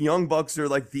like the Young Bucks are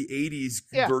like the 80s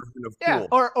version of cool.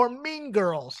 Or Mean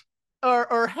Girls.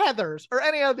 Or Heathers, or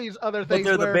any of these other things.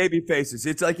 But they're the baby faces.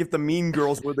 It's like if the Mean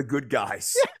Girls were the good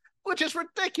guys. Yeah, which is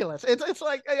ridiculous. It's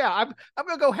like, I'm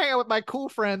gonna go hang out with my cool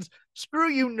friends.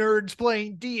 Screw you nerds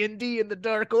playing D&D in the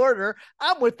Dark Order.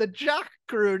 I'm with the Jock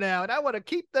crew now, and I want to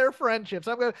keep their friendships.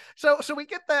 So we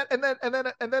get that, and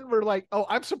then we're like, oh,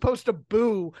 I'm supposed to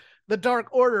boo the Dark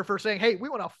Order for saying, hey, we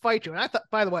want to fight you. And I thought,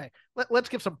 by the way, let's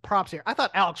give some props here. I thought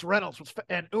Alex Reynolds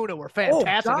and Una were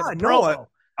fantastic. Oh, God,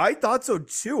 I thought so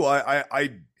too. I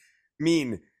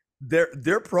mean, their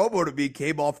promo to me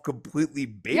came off completely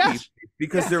baby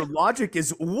because their logic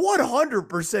is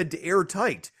 100%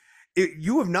 airtight.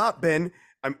 You have not been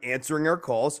answering our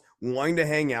calls, wanting to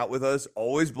hang out with us,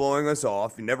 always blowing us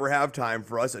off. You never have time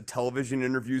for us. A television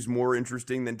interview is more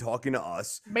interesting than talking to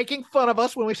us. Making fun of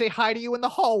us when we say hi to you in the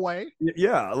hallway.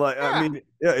 Yeah, I mean,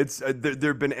 it's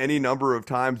there have been any number of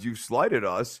times you've slighted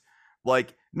us.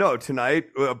 Like, no, tonight,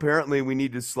 apparently we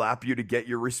need to slap you to get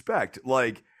your respect.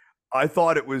 Like, I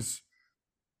thought it was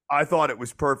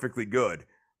perfectly good.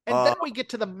 And then we get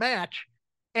to the match,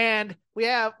 and we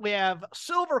have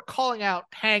Silver calling out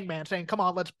Hangman, saying, come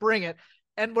on, let's bring it.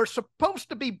 And we're supposed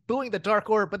to be booing the Dark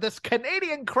Order, but this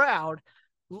Canadian crowd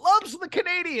loves the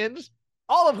Canadians,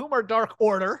 all of whom are Dark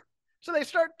Order. So they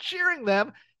start cheering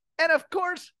them. And of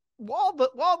course, while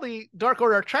the Dark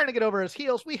Order are trying to get over his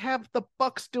heels, we have the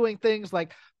Bucks doing things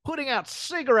like putting out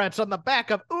cigarettes on the back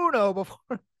of Uno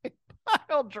before they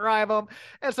pile drive him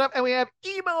and stuff. And we have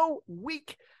emo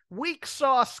weak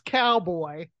sauce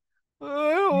cowboy.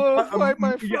 I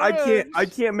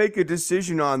can't make a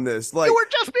decision on this. Like, you were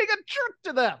just being a jerk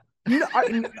to them.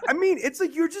 I mean, it's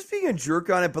like you're just being a jerk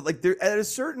on it, but like there at a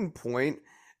certain point,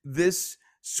 this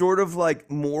sort of like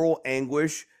moral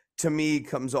anguish to me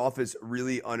comes off as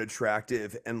really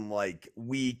unattractive and like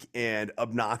weak and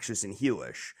obnoxious and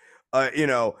heelish.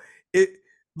 It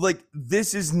like,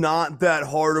 this is not that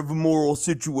hard of a moral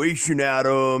situation,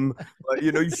 Adam.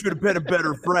 You should have been a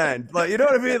better friend. Like, you know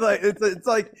what I mean? Like, it's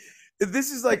like,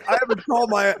 this is like, I haven't called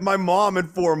my mom in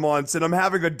 4 months and I'm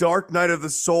having a dark night of the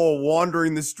soul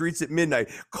wandering the streets at midnight.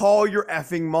 Call your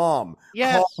effing mom.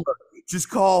 Yes. Call her. Just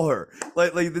call her.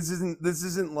 Like this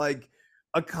isn't like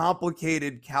a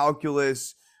complicated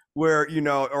calculus where,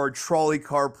 or a trolley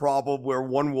car problem where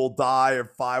one will die or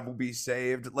 5 will be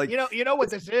saved. Like, you know what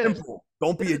this is? Simple.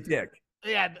 Don't be a dick.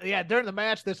 Yeah. During the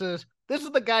match, this is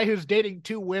the guy who's dating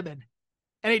 2 women,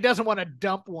 and he doesn't want to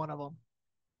dump one of them.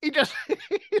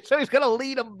 So he's gonna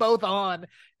lead them both on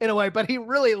in a way, but he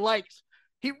really likes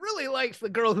the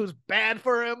girl who's bad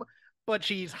for him, but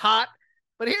she's hot.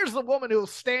 But here's the woman who'll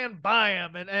stand by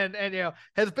him and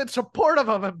has been supportive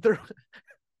of him through,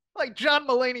 like John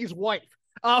Mulaney's wife.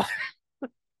 And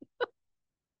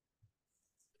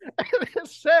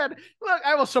said, look,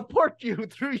 I will support you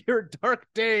through your dark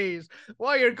days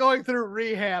while you're going through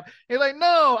rehab. He's like,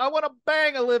 no, I want to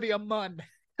bang Olivia Munn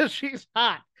because she's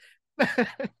hot.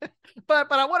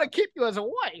 but I want to keep you as a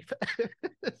wife.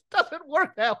 It doesn't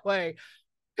work that way.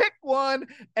 Pick one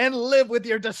and live with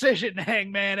your decision,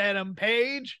 Hangman Adam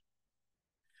Page.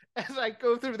 As I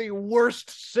go through the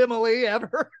worst simile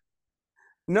ever.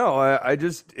 No, I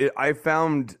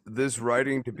found this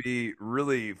writing to be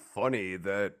really funny.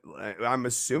 That I'm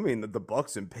assuming that the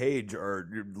Bucks and Page are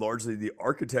largely the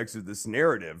architects of this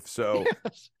narrative, so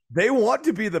they want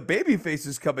to be the baby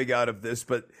faces coming out of this,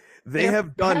 but they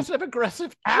have done passive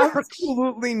aggressive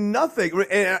absolutely nothing.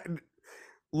 And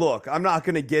look, I'm not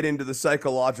going to get into the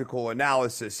psychological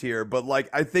analysis here, but like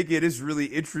I think it is really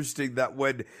interesting that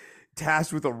when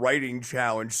tasked with a writing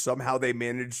challenge, somehow they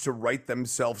managed to write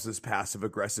themselves as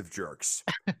passive-aggressive jerks.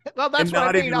 Well, that's and what not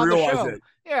I mean even on the realize show. it.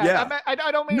 Yeah.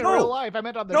 I don't mean in real life. I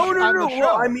meant on the show. No.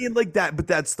 Well, I mean like that, but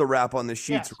that's the rap on the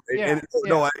sheets. Yes. Right?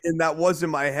 No, and that was in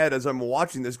my head as I'm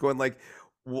watching this, going like,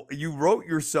 well, you wrote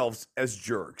yourselves as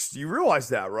jerks. You realize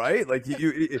that, right? Like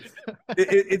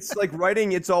it's like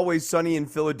writing "It's Always Sunny in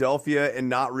Philadelphia" and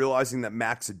not realizing that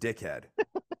Mac's a dickhead.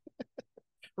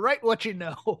 Write what you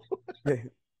know.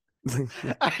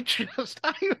 It's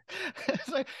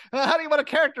like, how do you want to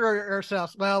character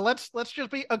ourselves? Well, let's just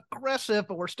be aggressive,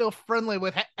 but we're still friendly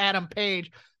with Adam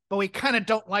Page, but we kind of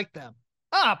don't like them.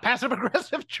 Passive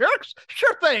aggressive jerks?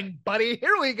 Sure thing, buddy.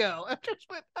 Here we go.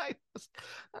 I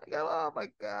go, oh my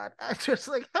God. I just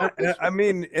like, I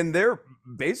mean, and they're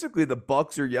basically the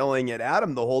Bucks are yelling at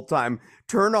Adam the whole time.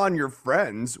 Turn on your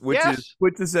friends, which is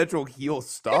quintessential heel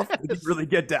stuff. If you really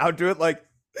get down to it, like.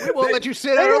 We won't let you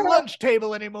sit at our lunch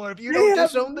table anymore if you don't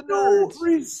disown the nerds. No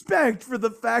respect for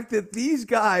the fact that these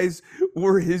guys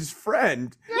were his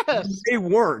friend. Yes. They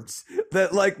weren't.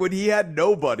 That like when he had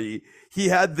nobody, he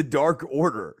had the Dark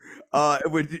Order.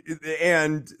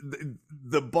 And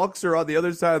the Bucks are on the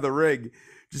other side of the ring,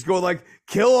 just going like,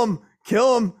 kill him,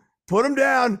 put him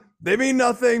down. They mean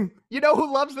nothing. You know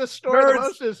who loves this story the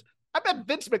most is, I bet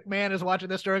Vince McMahon is watching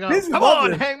this story going, come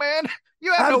on, Hangman.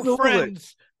 You have no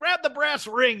friends. Grab the brass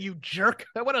ring, you jerk.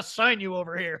 I want to sign you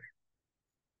over here.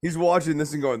 He's watching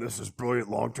this and going, this is brilliant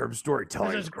long-term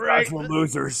storytelling. This is great.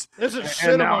 Losers. This is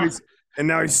cinema. And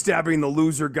now he's stabbing the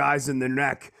loser guys in the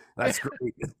neck. That's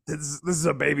great. This is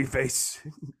a baby face.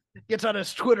 Gets on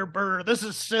his Twitter burner. This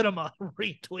is cinema.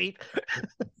 Retweet.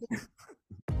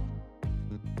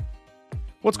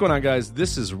 What's going on, guys?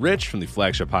 This is Rich from the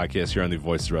flagship podcast here on the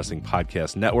Voices of Wrestling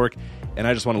Podcast Network, and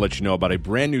I just want to let you know about a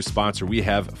brand new sponsor we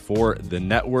have for the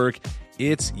network.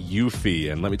 It's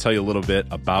Eufy, and let me tell you a little bit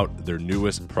about their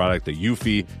newest product, the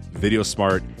Eufy Video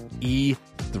Smart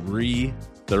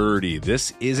E330.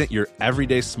 This isn't your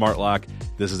everyday smart lock.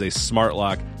 This is a smart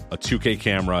lock, a 2K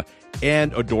camera,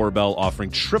 and a doorbell offering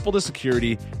triple the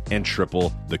security and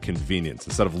triple the convenience.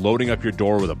 Instead of loading up your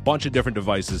door with a bunch of different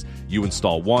devices, you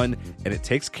install one, and it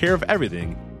takes care of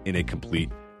everything in a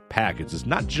complete package. It's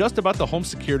not just about the home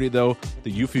security, though.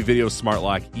 The Eufy Video Smart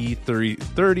Lock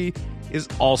E330 is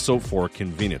also for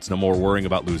convenience. No more worrying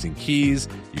about losing keys.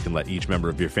 You can let each member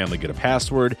of your family get a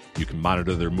password. You can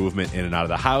monitor their movement in and out of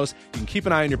the house. You can keep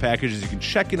an eye on your packages. You can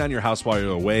check in on your house while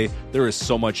you're away. There is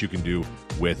so much you can do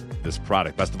with this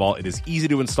product. Best of all, it is easy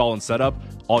to install and set up.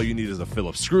 All you need is a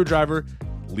Phillips screwdriver.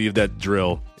 Leave that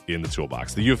drill in the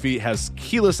toolbox. The Eufy has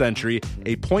keyless entry,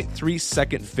 a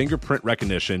 0.3-second fingerprint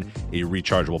recognition, a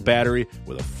rechargeable battery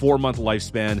with a 4-month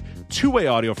lifespan, two-way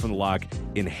audio from the lock,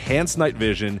 enhanced night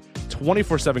vision,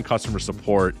 24/7 customer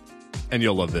support, and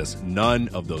you'll love this, none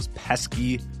of those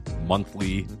pesky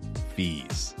monthly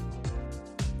fees.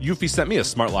 Eufy sent me a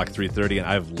Smart Lock 330, and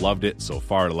I've loved it so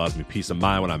far. It allows me peace of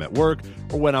mind when I'm at work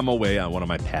or when I'm away on one of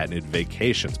my patented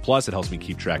vacations. Plus, it helps me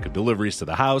keep track of deliveries to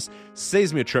the house,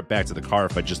 saves me a trip back to the car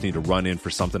if I just need to run in for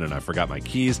something and I forgot my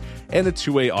keys, and the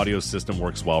two-way audio system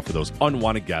works well for those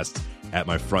unwanted guests at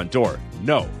my front door.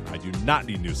 No, I do not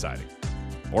need new siding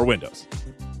or windows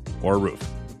or a roof.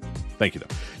 Thank you,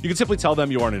 though. You can simply tell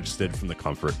them you aren't interested from the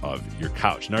comfort of your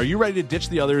couch. Now, are you ready to ditch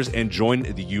the others and join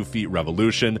the Eufy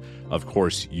revolution? Of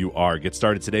course you are. Get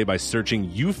started today by searching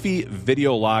Eufy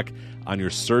Video Lock on your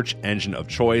search engine of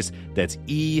choice. That's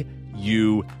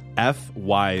EUFY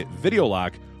Video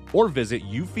Lock, or visit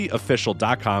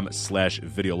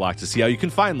eufyofficial.com/video lock to see how you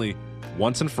can finally,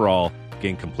 once and for all,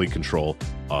 gain complete control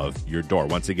of your door.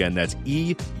 Once again, that's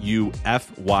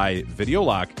EUFY Video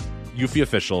Lock,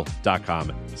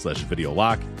 eufyofficial.com/video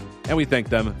lock. And we thank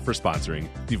them for sponsoring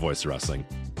the Voice of Wrestling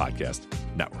Podcast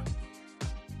Network.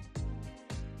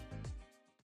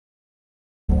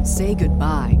 Say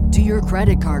goodbye to your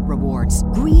credit card rewards.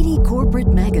 Greedy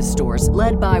corporate mega stores,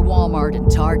 led by Walmart and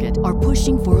Target, are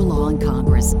pushing for a law in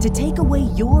Congress to take away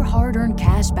your hard-earned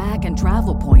cash back and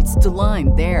travel points to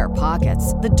line their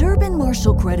pockets. The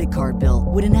Durbin-Marshall credit card bill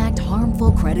would enact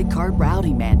harmful credit card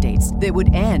routing mandates that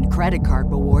would end credit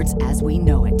card rewards as we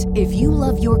know it. If you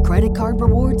love your credit card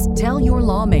rewards, tell your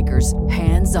lawmakers,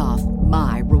 hands off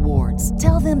my rewards.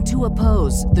 Tell them to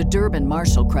oppose the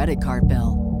Durbin-Marshall credit card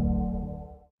bill.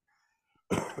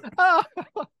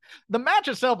 The match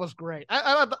itself was great.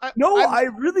 I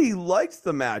really liked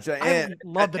the match. I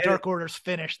love the Dark Order's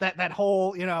finish. That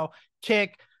whole,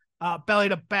 kick, belly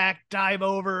to back, dive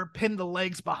over, pin the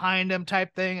legs behind him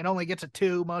type thing. It only gets a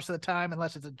 2 most of the time,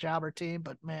 unless it's a jobber team.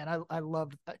 But man, I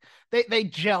loved they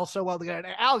gel so well together.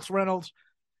 And Alex Reynolds,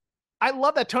 I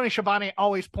love that Tony Schiavone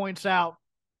always points out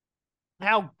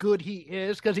how good he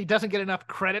is because he doesn't get enough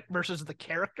credit versus the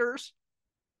characters.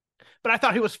 But I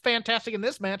thought he was fantastic in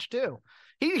this match too.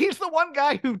 He's the one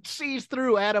guy who sees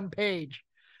through Adam Page.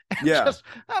 Yeah.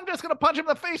 I'm just going to punch him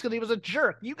in the face because he was a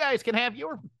jerk. You guys can have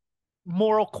your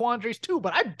moral quandaries too,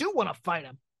 but I do want to fight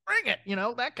him. Bring it,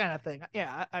 that kind of thing.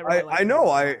 Yeah, I know.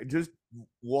 I just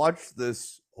watched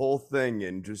this whole thing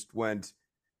and just went,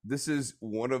 this is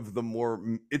one of the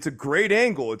more, it's a great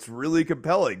angle. It's really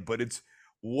compelling, but it's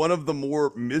one of the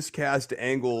more miscast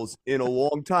angles in a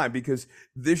long time because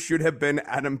this should have been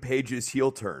Adam Page's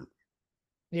heel turn.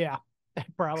 Yeah,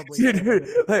 probably.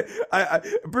 I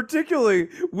particularly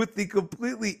with the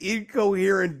completely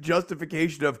incoherent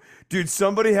justification of, dude,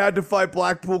 somebody had to fight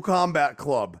Blackpool Combat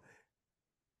Club.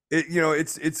 It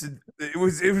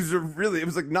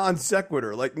was like non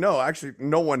sequitur. Like, no, actually,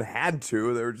 no one had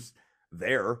to. They were just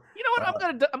there. You know what?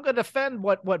 I'm gonna defend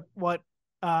what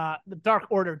the Dark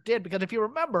Order did, because if you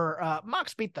remember,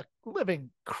 Mox beat the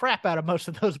living crap out of most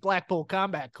of those Blackpool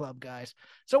Combat Club guys.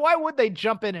 So why would they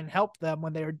jump in and help them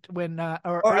when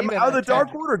the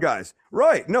Dark Order guys?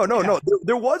 Right? No.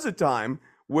 There was a time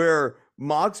where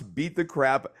Mox beat the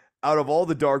crap out of all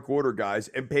the Dark Order guys,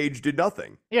 and Page did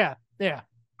nothing. Yeah.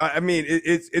 I mean,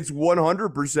 it's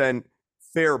 100%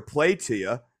 fair play to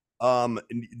you.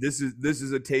 This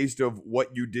is a taste of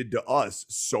what you did to us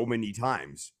so many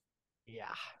times.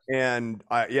 Yeah. And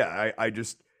I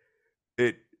just,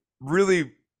 it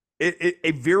really,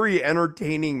 a very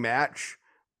entertaining match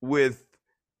with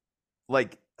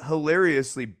like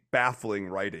hilariously baffling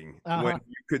writing when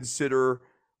you consider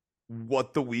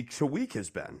what the week to week has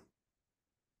been.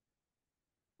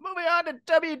 Moving on to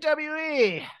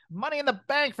WWE, Money in the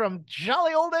Bank from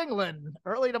jolly old England,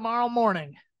 early tomorrow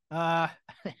morning.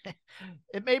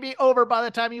 It may be over by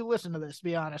the time you listen to this, to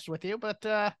be honest with you, but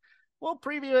we'll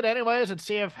preview it anyways and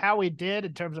see how we did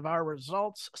in terms of our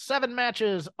results. 7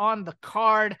 matches on the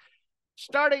card,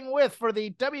 starting with, for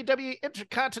the WWE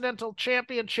Intercontinental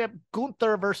Championship,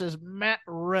 Gunther versus Matt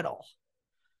Riddle.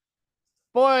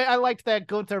 Boy, I liked that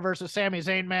Gunther versus Sami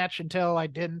Zayn match until I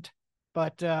didn't,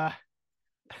 but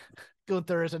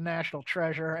Gunther is a national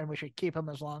treasure, and we should keep him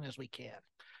as long as we can.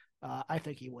 I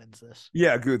think he wins this.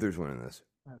 Yeah, Gunther's winning this.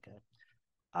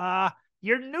 Okay.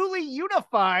 Your newly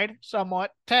unified, somewhat,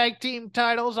 tag team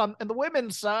titles on the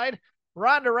women's side,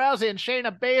 Ronda Rousey and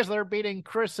Shayna Baszler beating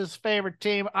Chris's favorite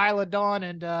team, Isla Dawn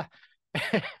and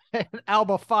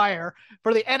Alba Fire,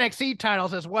 for the NXT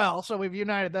titles as well. So we've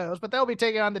united those, but they'll be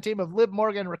taking on the team of Liv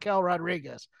Morgan and Raquel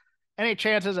Rodriguez. Any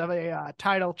chances of a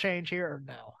title change here or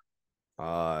no?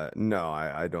 No,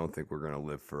 I don't think we're going to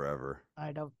live forever.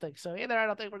 I don't think so either. I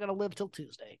don't think we're going to live till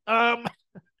Tuesday.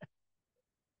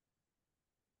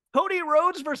 Cody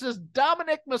Rhodes versus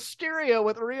Dominic Mysterio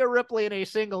with Rhea Ripley in a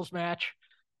singles match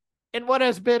in what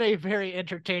has been a very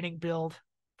entertaining build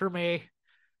for me.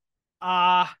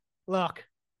 Look,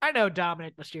 I know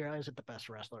Dominic Mysterio isn't the best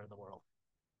wrestler in the world,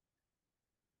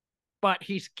 but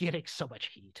he's getting so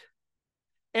much heat.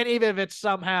 And even if it's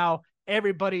somehow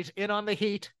everybody's in on the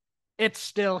heat, it's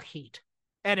still heat.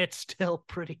 And it's still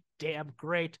pretty damn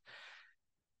great.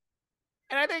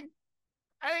 And I think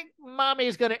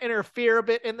Mommy's going to interfere a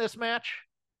bit in this match,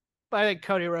 but I think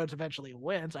Cody Rhodes eventually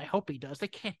wins. I hope he does. They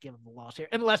can't give him the loss here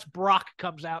unless Brock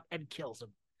comes out and kills him.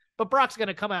 But Brock's going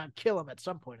to come out and kill him at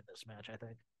some point in this match, I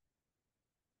think.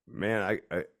 Man,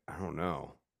 I don't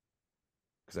know,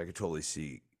 because I could totally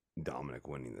see Dominic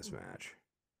winning this match.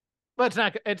 But it's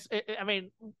not. I mean,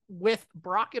 with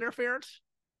Brock interference.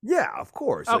 Yeah, of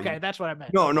course. Okay, that's what I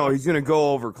meant. No, he's going to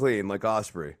go over clean like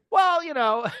Ospreay. Well,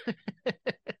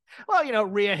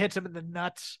 Rhea hits him in the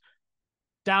nuts.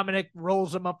 Dominic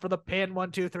rolls him up for the pin,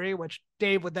 1, 2, 3, which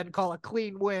Dave would then call a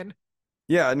clean win.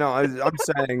 Yeah, no,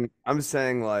 I'm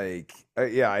saying like,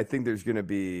 yeah, I think there's gonna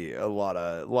be a lot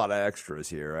of extras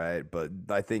here, right? But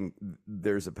I think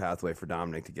there's a pathway for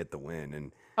Dominic to get the win,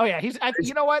 and Oh yeah,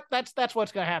 you know what? That's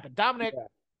what's gonna happen.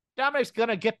 Dominic's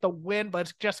gonna get the win, but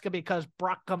it's just gonna be because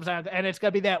Brock comes out, and it's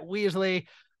gonna be that Weasley,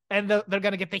 and they're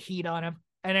gonna get the heat on him,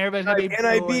 and everybody's gonna be. And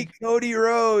I beat Cody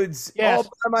Rhodes all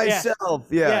by myself.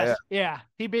 Yes. Yeah.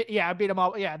 I beat him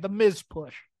all. Yeah, the Miz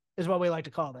push is what we like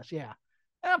to call this. Yeah,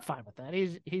 and I'm fine with that.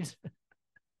 He's.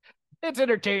 It's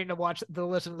entertaining to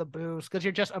listen to the boos because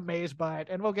you're just amazed by it,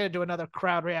 and we'll get into another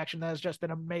crowd reaction that has just been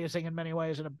amazing in many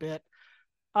ways in a bit.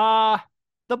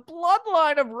 The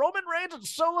bloodline of Roman Reigns and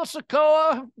Solo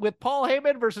Sikoa with Paul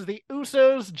Heyman versus the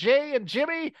Usos, Jay and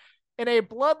Jimmy, in a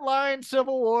bloodline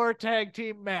Civil War tag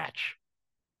team match.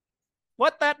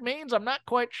 What that means, I'm not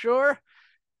quite sure.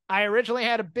 I originally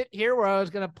had a bit here where I was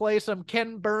going to play some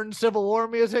Ken Burns Civil War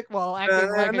music while acting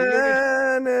like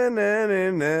a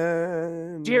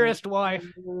dearest wife.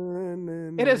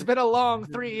 It has been a long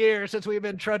 3 years since we've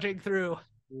been trudging through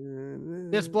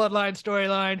this bloodline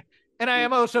storyline, and I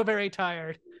am oh so very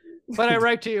tired. But I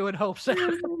write to you in hopes that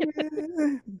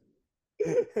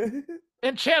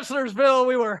in Chancellorsville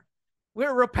we were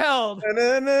repelled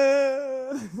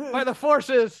by the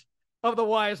forces of the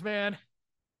wise man.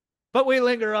 But we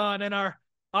linger on, and our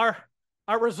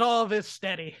resolve is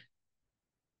steady.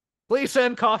 Please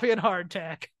send coffee and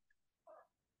hardtack.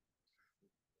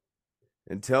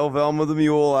 And tell Velma the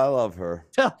Mule I love her.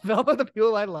 Tell Velma the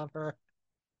Mule I love her.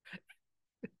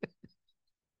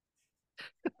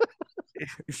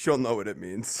 She'll know what it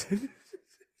means.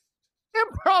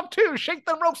 Impromptu Shake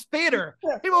the Ropes theater.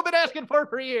 People have been asking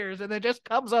for years, and it just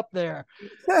comes up there.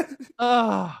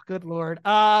 Oh, good Lord.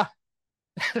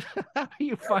 How do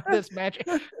you find this match?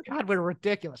 God, we're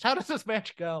ridiculous. How does this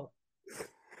match go?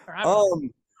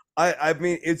 I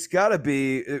mean, it's got to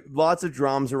be lots of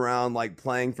drums around, like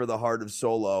playing for the heart of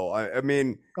Solo. I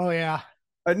mean, oh yeah,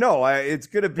 I know. It's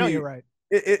gonna be. No, you're right.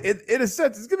 It in a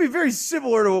sense, it's gonna be very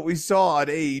similar to what we saw on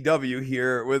AEW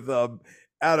here with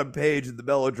Adam Page and the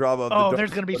melodrama. Of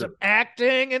there's gonna be some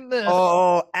acting in this.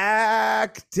 Oh,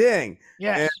 acting.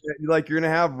 Yes. And, like you're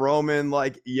gonna have Roman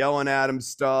like yelling at him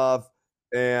stuff.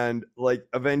 And like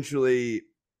eventually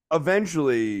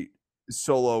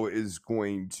Solo is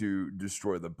going to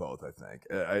destroy them both, I think.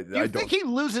 Do you think he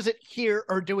loses it here,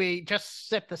 or do we just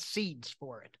set the seeds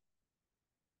for it?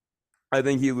 I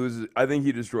think he loses. I think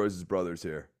he destroys his brothers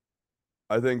here.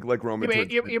 I think like Roman.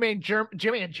 You mean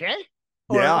Jimmy and Jay?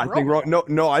 Yeah, I think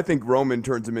I think Roman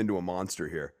turns him into a monster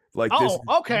here. Like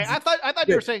okay. I thought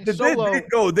you were saying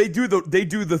Solo. They do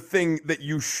the thing that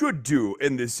you should do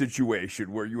in this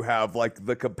situation, where you have like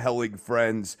the compelling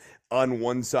friends on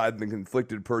one side and the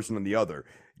conflicted person on the other.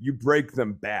 You break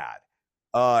them bad,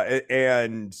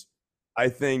 and I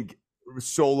think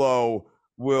Solo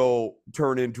will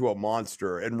turn into a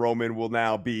monster, and Roman will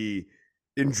now be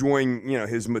enjoying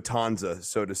his Matanza,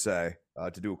 so to say,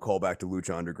 to do a callback to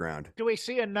Lucha Underground. Do we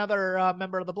see another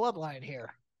member of the bloodline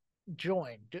here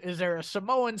join? Is there a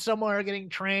Samoan somewhere getting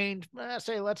trained? Let's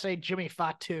say Jimmy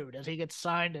Fatu. Does he get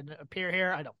signed and appear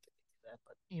here? I don't think that,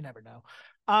 but you never know.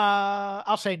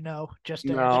 I'll say no.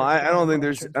 I don't think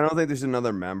there's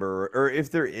another member, or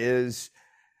if there is,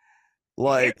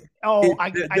 like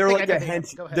they're like a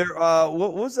henchman.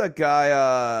 What was that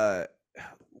guy?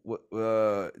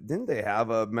 Didn't they have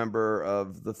a member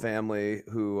of the family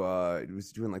who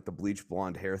was doing like the bleach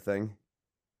blonde hair thing?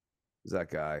 Who's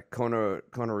that guy? Kona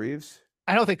Reeves?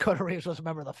 I don't think Kona Reeves was a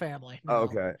member of the family. No.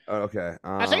 Oh, okay.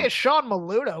 I think Sean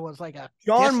Maluta was like a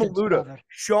Sean Maluta.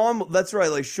 That's right.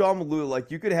 Like Sean Maluta,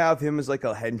 like you could have him as like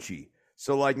a henchie.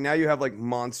 So like now you have like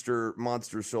monster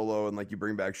Solo, and like you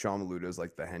bring back Sean Maluta as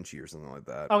like the henchie or something like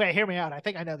that. Okay, hear me out. I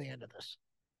think I know the end of this.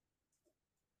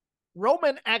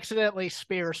 Roman accidentally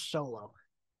spears Solo,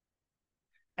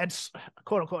 and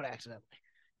quote unquote accidentally,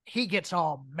 he gets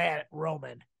all mad at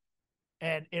Roman,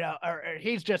 and or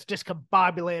he's just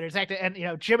discombobulated.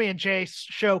 And Jimmy and Jay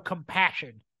show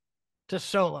compassion to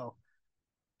Solo,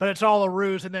 but it's all a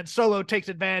ruse. And then Solo takes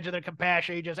advantage of their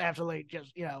compassion. He just absolutely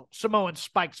Samoan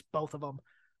spikes both of them.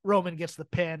 Roman gets the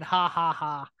pin. Ha ha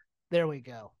ha. There we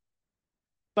go.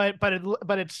 But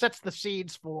it sets the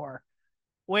seeds for.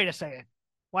 Wait a second.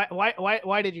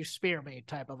 Why did you spear me?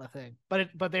 Type of a thing. But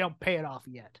they don't pay it off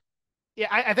yet. Yeah,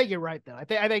 I think you're right though. I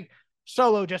think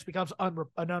Solo just becomes an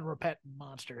unrepentant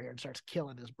monster here and starts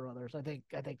killing his brothers. I think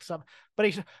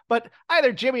but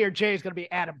either Jimmy or Jay is going to be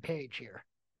Adam Page here,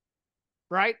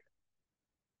 right?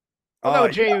 No,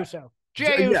 Jey Uso.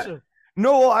 Jey Uso.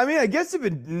 No, I mean, I guess if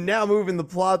it now moving the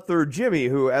plot through Jimmy,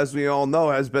 who, as we all know,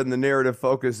 has been the narrative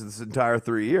focus of this entire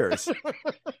 3 years.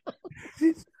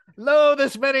 Lo,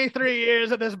 this many 3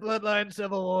 years of this bloodline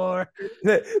civil war.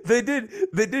 They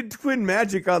did twin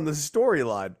magic on the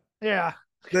storyline. Yeah.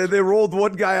 They rolled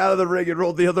one guy out of the ring and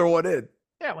rolled the other one in.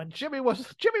 Yeah, when Jimmy was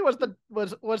the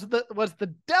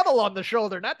devil on the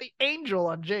shoulder, not the angel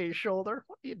on Jay's shoulder.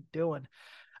 What are you doing?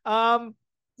 A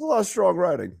lot of strong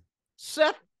writing.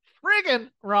 Seth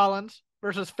friggin' Rollins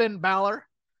versus Finn Balor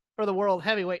for the World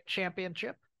Heavyweight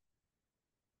Championship.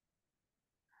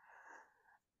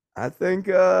 I think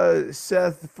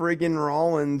Seth friggin'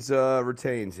 Rollins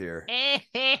retains here.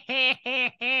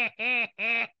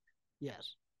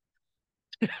 Yes.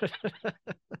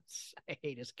 I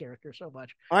hate his character so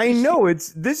much. I know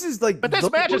this is like, but this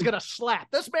match is gonna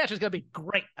slap. This match is gonna be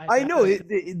great. I know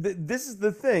this is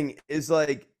the thing is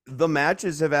like the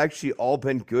matches have actually all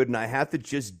been good, and I have to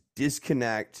just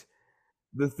disconnect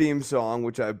the theme song,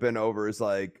 which I've been over, is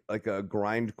like a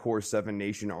grindcore 7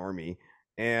 Nation Army,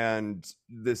 and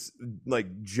this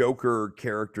like Joker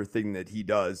character thing that he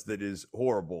does that is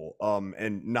horrible.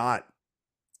 And not.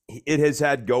 It has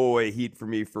had go away heat for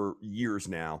me for years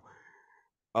now.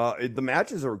 The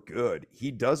matches are good.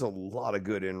 He does a lot of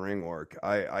good in-ring work.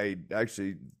 I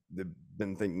actually have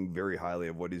been thinking very highly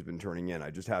of what he's been turning in. I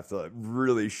just have to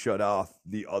really shut off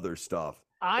the other stuff.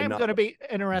 I'm going to be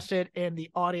interested in the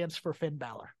audience for Finn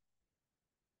Balor,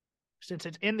 since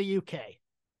it's in the UK.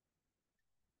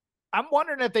 I'm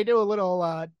wondering if they do a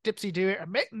little dipsy-do.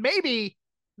 Maybe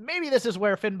this is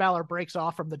where Finn Balor breaks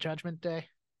off from the Judgment Day.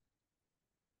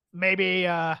 Maybe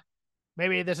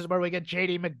this is where we get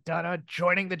JD McDonough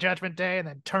joining the Judgment Day and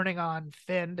then turning on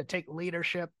Finn to take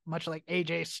leadership, much like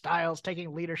AJ Styles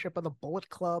taking leadership of the Bullet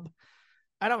Club.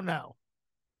 I don't know.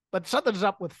 But something's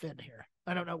up with Finn here.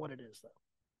 I don't know what it is,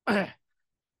 though.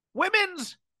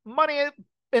 Women's Money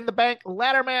in the Bank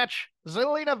ladder match.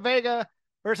 Zelina Vega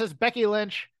versus Becky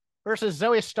Lynch versus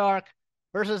Zoe Stark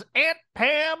versus Aunt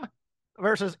Pam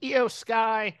versus Io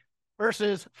Sky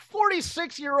versus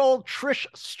 46-year-old Trish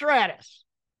Stratus,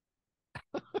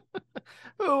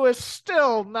 who is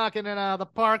still knocking it out of the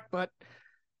park, but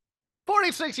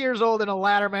 46 years old in a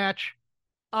ladder match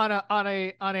on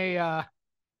a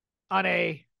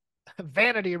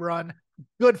vanity run.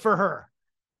 Good for her.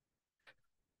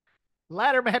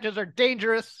 Ladder matches are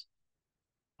dangerous.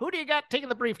 Who do you got taking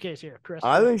the briefcase here, Chris?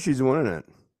 I think she's winning it.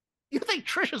 You think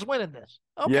Trish is winning this?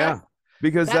 Okay. Yeah.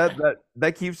 Because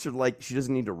that keeps her, like, she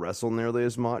doesn't need to wrestle nearly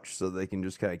as much, so they can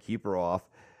just kind of keep her off.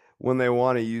 When they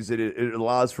want to use it, it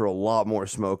allows for a lot more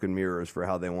smoke and mirrors for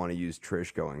how they want to use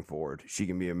Trish going forward. She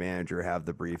can be a manager, have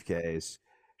the briefcase.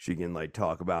 She can like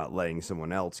talk about letting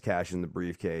someone else cash in the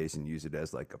briefcase and use it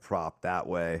as like a prop that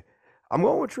way. I'm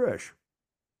going with Trish.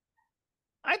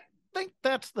 I think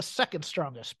that's the second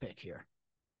strongest pick here.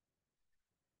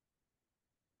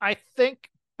 I think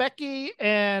Becky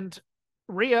and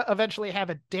Rhea eventually have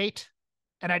a date,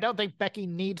 and I don't think Becky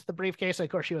needs the briefcase. Of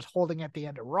course, she was holding at the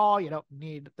end of Raw. You don't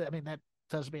need, I mean, that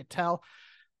does me a tell.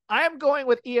 I am going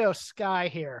with Io Sky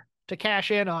here to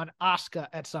cash in on Asuka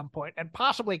at some point and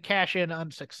possibly cash in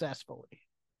unsuccessfully.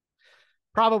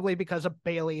 Probably because of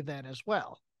Bayley then as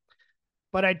well.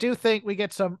 But I do think we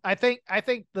get some, I think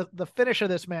the finish of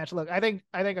this match, look, I think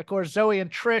of course Zoe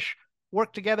and Trish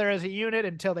work together as a unit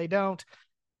until they don't.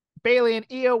 Bayley and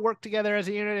Io work together as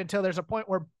a unit until there's a point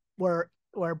where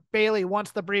Bayley wants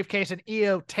the briefcase and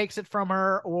Io takes it from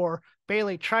her, or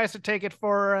Bayley tries to take it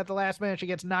for her at the last minute. She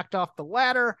gets knocked off the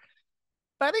ladder.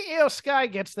 But I think Io Sky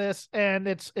gets this, and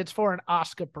it's for an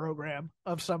Asuka program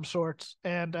of some sorts.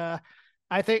 And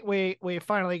I think we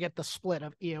finally get the split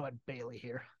of Io and Bayley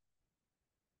here.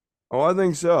 Oh, I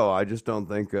think so. I just don't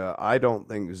think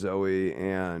Zoe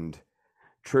and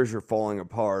Trish are falling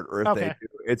apart, or if they do,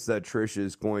 it's that Trish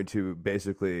is going to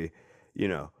basically,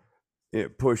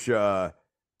 push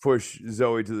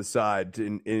Zoe to the side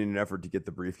in an effort to get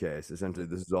the briefcase. Essentially,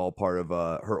 this is all part of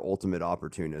her ultimate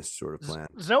opportunist sort of plan.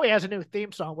 Zoe has a new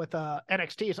theme song with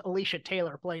NXT's Alicia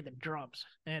Taylor playing the drums.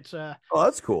 And it's oh,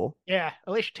 that's cool. Yeah,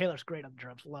 Alicia Taylor's great on the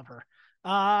drums. Love her.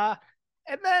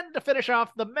 And then to finish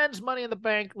off the men's Money in the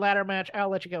Bank ladder match, I'll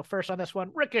let you go first on this one.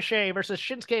 Ricochet versus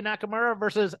Shinsuke Nakamura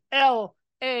versus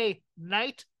L.A.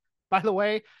 Knight. By the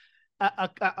way,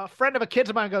 a friend of a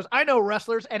kid's of mine goes, I know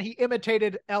wrestlers, and he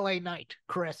imitated L.A. Knight,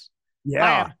 Chris.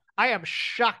 Yeah. I am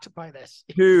shocked by this.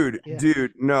 Dude,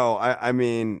 no, I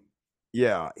mean,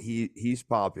 yeah, he's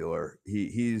popular. He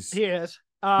is.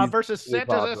 Versus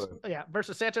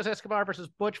Sanchez Escobar versus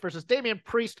Butch versus Damian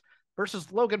Priest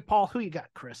versus Logan Paul. Who you got,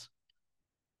 Chris?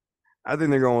 I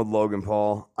think they're going with Logan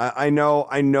Paul. I know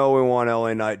we want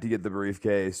LA Knight to get the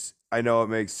briefcase. I know it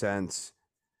makes sense,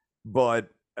 but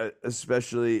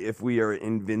especially if we are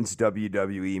in Vince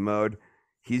WWE mode,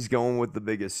 he's going with the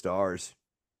biggest stars.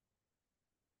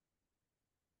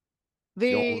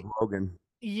 The Logan.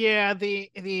 Yeah, the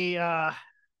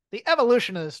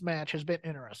evolution of this match has been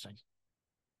interesting.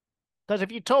 Because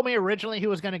if you told me originally who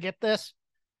was going to get this,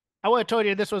 I would have told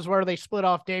you this was where they split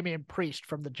off Damian Priest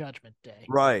from the Judgment Day.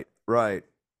 Right.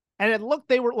 And it looked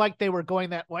they were going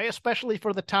that way, especially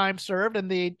for the time served and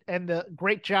the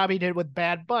great job he did with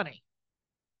Bad Bunny.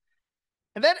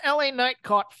 And then LA Knight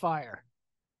caught fire.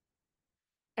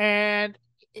 And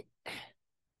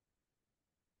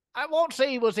I won't say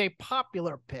he was a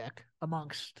popular pick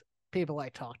amongst people I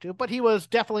talked to, but he was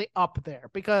definitely up there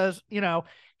because,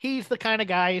 he's the kind of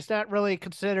guy, he's not really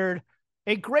considered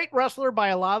a great wrestler by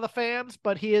a lot of the fans,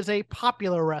 but he is a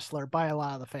popular wrestler by a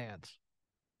lot of the fans.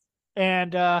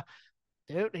 And,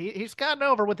 dude, he's gotten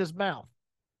over with his mouth.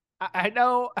 I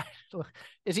know.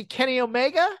 Is he Kenny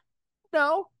Omega?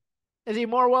 No. Is he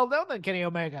more well known than Kenny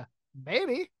Omega?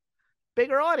 Maybe.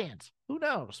 Bigger audience. Who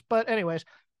knows? But anyways,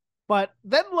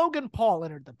 then Logan Paul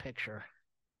entered the picture.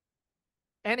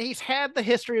 And he's had the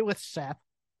history with Seth.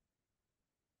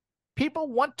 People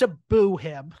want to boo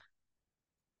him.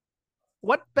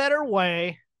 What better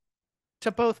way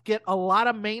to both get a lot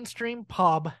of mainstream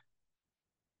pub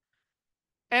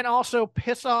and also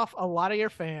piss off a lot of your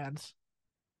fans,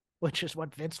 which is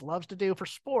what Vince loves to do for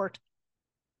sport,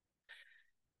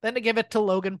 than to give it to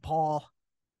Logan Paul,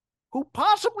 who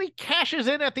possibly cashes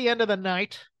in at the end of the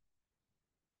night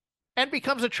and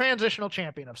becomes a transitional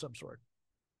champion of some sort.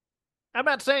 I'm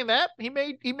not saying that. He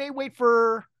may wait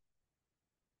for,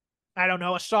 I don't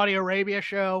know, a Saudi Arabia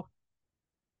show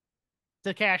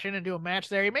to cash in and do a match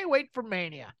there. He may wait for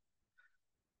Mania.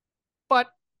 But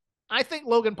I think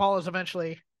Logan Paul is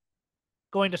eventually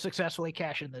going to successfully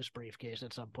cash in this briefcase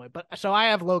at some point. But so I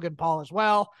have Logan Paul as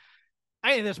well.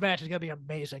 I think this match is going to be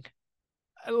amazing.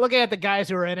 Looking at the guys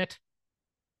who are in it,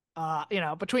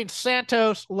 between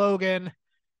Santos, Logan,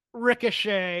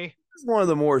 Ricochet. It's one of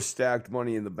the more stacked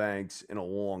Money in the Banks in a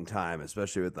long time,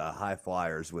 especially with the high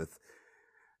flyers with,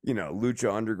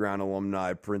 Lucha Underground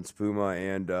alumni Prince Puma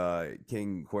and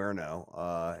King Cuerno.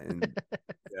 And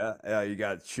you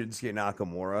got Shinsuke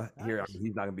Nakamura here. Nice. I mean,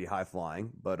 he's not going to be high flying,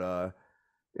 but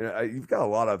you've got a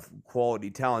lot of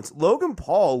quality talents. Logan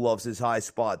Paul loves his high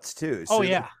spots too. So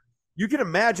yeah. You can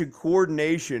imagine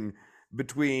coordination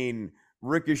between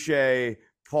Ricochet,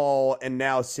 Paul, and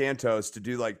now Santos to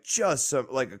do just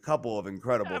a couple of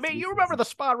incredible. I mean, you remember the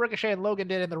spot Ricochet and Logan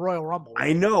did in the Royal Rumble? Right?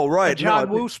 I know, right? The John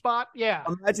Woo spot, yeah.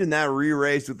 Imagine that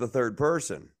re-raised with the third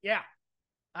person. Yeah,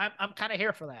 I'm kind of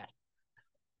here for that.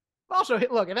 Also,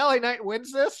 look, if LA Knight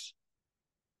wins this,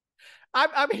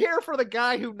 I'm here for the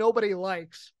guy who nobody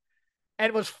likes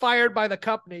and was fired by the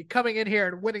company coming in here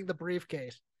and winning the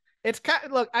briefcase. It's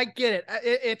look, I get it.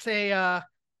 It's a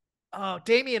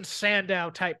Damian Sandow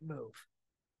type move.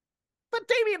 But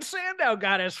Damian Sandow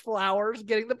got his flowers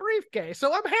getting the briefcase,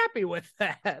 so I'm happy with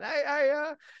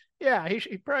that.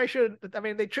 He probably should. I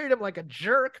mean, they treat him like a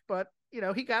jerk, but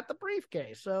he got the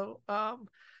briefcase. So, I'm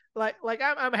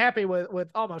happy with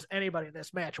almost anybody in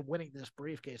this match winning this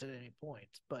briefcase at any point.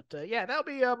 But that'll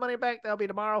be Money Bank. That'll be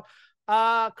tomorrow.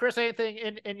 Chris, anything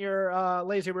in your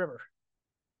lazy river?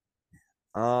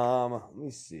 Let me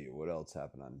see what else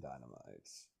happened on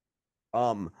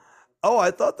Dynamite.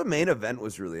 I thought the main event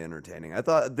was really entertaining. I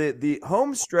thought the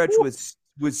home stretch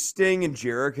with Sting and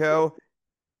Jericho,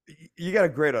 you got a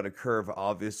grade on a curve,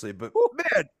 obviously, but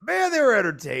man, they were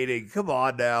entertaining. Come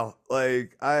on now, I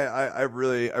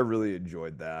really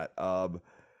enjoyed that. That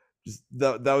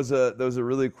was a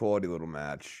really quality little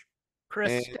match.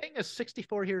 Chris, Sting is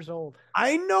 64 years old.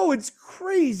 I know, it's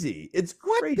crazy. It's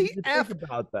crazy to think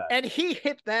about that. And he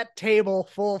hit that table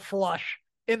full flush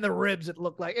in the ribs, it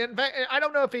looked like. In fact, I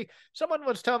don't know if someone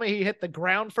was telling me he hit the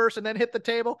ground first and then hit the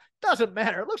table. Doesn't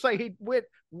matter. It looks like he went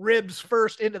ribs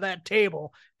first into that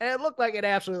table, and it looked like it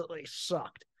absolutely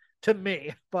sucked to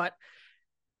me. But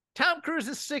Tom Cruise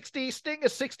is 60, Sting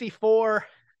is 64,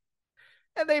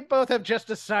 and they both have just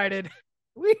decided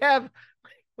we have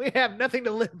nothing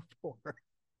to live for.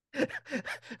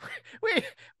 we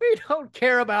don't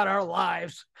care about our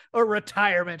lives or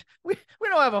retirement. We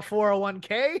don't have a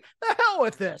 401k. The hell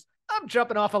with this. I'm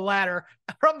jumping off a ladder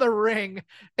from the ring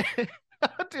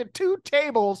to two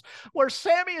tables where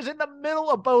Sammy is in the middle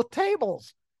of both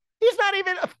tables. He's not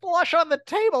even flush on the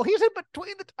table. He's in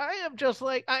between I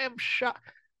am shocked.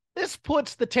 This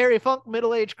puts the Terry Funk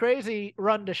middle-aged crazy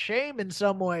run to shame in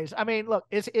some ways. I mean, look,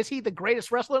 is he the greatest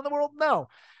wrestler in the world? No.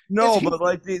 No,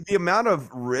 but the amount of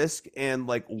risk and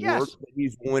work that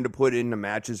he's willing to put into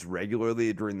matches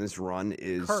regularly during this run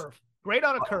is great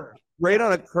on a curve. Great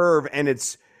on a curve, and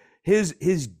it's his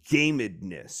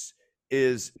gamedness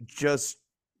is just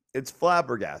it's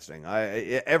flabbergasting.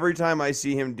 Every time I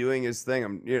see him doing his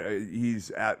thing,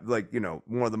 he's at like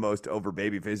one of the most over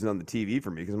baby faces on the TV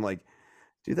for me because I'm like,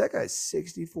 dude, that guy's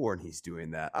 64 and he's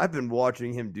doing that. I've been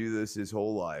watching him do this his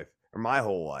whole life or my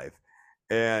whole life,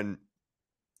 and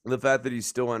the fact that he's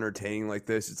still entertaining like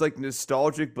this, it's like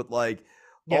nostalgic, but like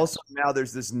also now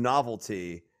there's this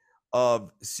novelty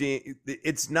of seeing.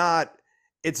 It's not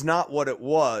what it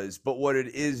was, but what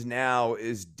it is now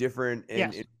is different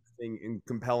and interesting and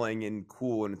compelling and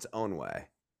cool in its own way.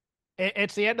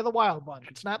 It's the end of the Wild Bunch.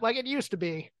 It's not like it used to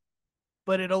be,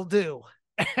 but it'll do.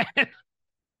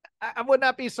 I would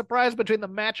not be surprised between the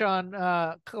match on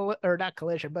or not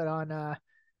Collision, but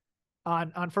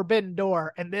on Forbidden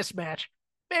Door and this match,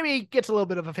 maybe he gets a little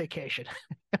bit of a vacation.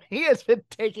 He has been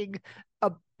taking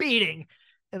a beating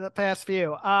in the past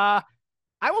few. I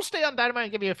will stay on Dynamite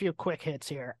and give you a few quick hits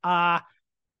here. I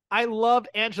loved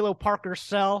Angelo Parker's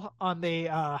sell on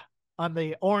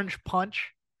the Orange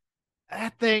Punch.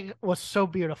 That thing was so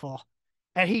beautiful,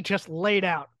 and he just laid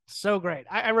out so great.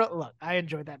 I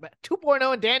enjoyed that. But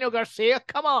 2.0 and Daniel Garcia,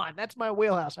 come on, that's my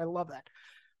wheelhouse. I love that.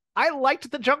 I liked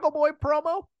the Jungle Boy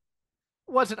promo.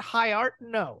 Was it high art?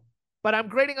 No. But I'm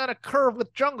grading on a curve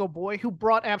with Jungle Boy, who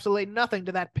brought absolutely nothing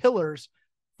to that Pillars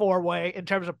 4-way in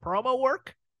terms of promo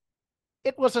work.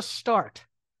 It was a start.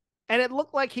 And it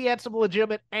looked like he had some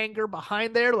legitimate anger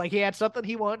behind there, like he had something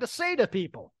he wanted to say to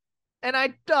people. And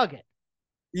I dug it.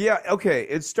 Yeah, okay.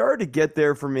 It started to get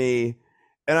there for me.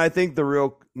 And I think the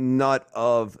real nut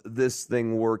of this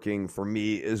thing working for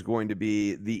me is going to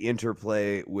be the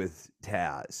interplay with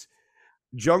Taz.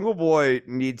 Jungle Boy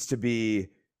needs to be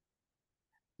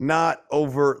not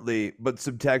overtly, but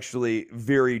subtextually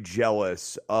very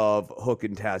jealous of Hook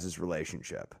and Taz's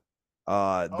relationship.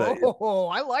 I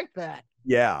like that.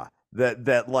 Yeah,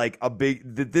 that like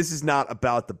that this is not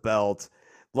about the belt.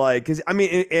 Like, because I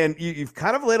mean, and you've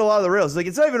kind of laid a lot of the rails. Like,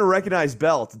 it's not even a recognized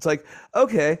belt. It's like,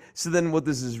 okay, so then what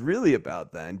this is really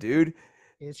about, then, dude,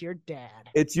 is your dad.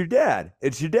 It's your dad.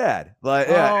 It's your dad. Like,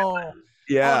 yeah, oh,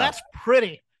 that's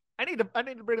pretty. I need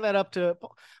to bring that up to.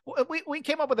 We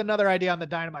came up with another idea on the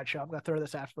Dynamite show. I'm going to throw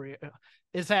this out for you.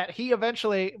 Is that he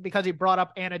eventually, because he brought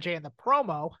up Anna Jay in the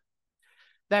promo,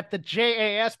 that the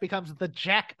JAS becomes the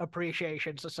Jack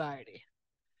Appreciation Society.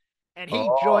 And he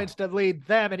joins to lead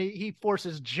them, and he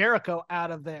forces Jericho out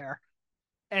of there.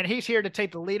 And he's here to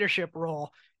take the leadership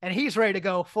role, and he's ready to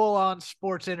go full-on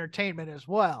sports entertainment as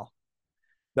well.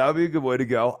 That would be a good way to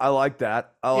go. I like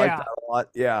that. I like that a lot.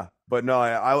 Yeah, but no,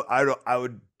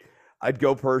 I'd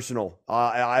go personal.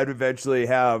 I'd eventually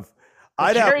have.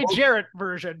 Jerry Jarrett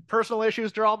version. Personal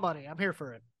issues draw money. I'm here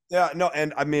for it. Yeah, no,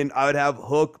 and I mean, I would have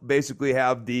Hook basically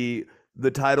have the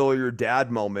title of your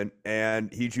dad moment,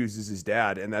 and he chooses his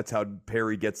dad, and that's how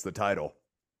Perry gets the title.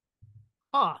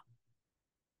 Huh.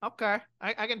 Okay.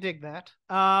 I can dig that.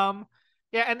 Yeah,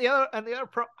 and the other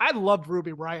I loved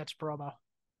Ruby Riot's promo.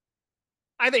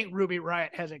 I think Ruby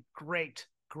Riot has a great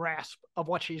grasp of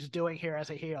what she's doing here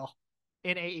as a heel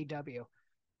in AEW.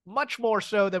 Much more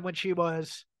so than what she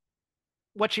was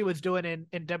doing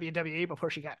in WWE before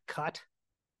she got cut.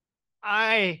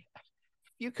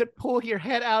 You could pull your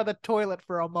head out of the toilet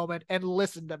for a moment and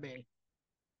listen to me.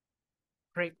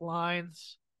 Great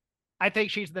lines. I think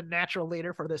she's the natural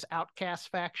leader for this Outcast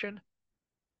faction.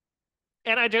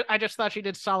 And I just thought she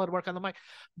did solid work on the mic.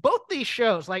 Both these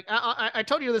shows, like I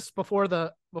told you this before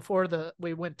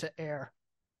we went to air.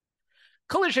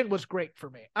 Collision was great for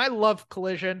me. I love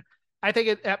Collision. I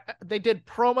think they did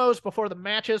promos before the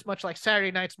matches, much like Saturday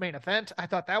night's main event. I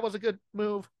thought that was a good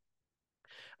move.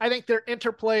 I think their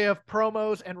interplay of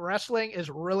promos and wrestling is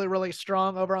really, really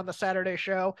strong over on the Saturday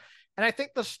show. And I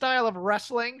think the style of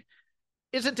wrestling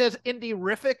isn't as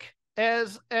indie-rific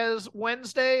as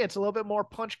Wednesday. It's a little bit more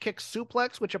punch, kick,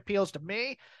 suplex, which appeals to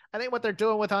me. I think what they're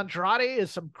doing with Andrade is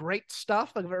some great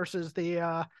stuff versus the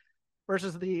I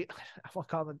almost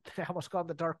call them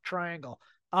the Dark Triangle,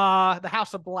 the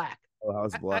House of Black. Oh,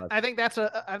 House of Black. I think that's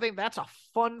a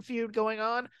fun feud going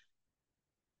on.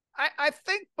 I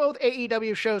think both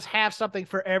AEW shows have something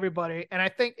for everybody, and I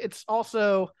think it's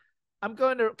also, I'm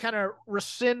going to kind of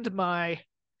rescind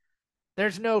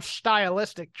there's no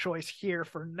stylistic choice here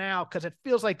for now, because it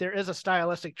feels like there is a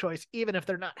stylistic choice, even if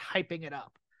they're not hyping it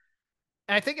up.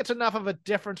 And I think it's enough of a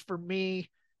difference for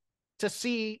me to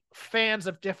see fans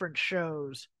of different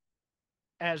shows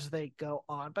as they go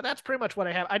on. But that's pretty much what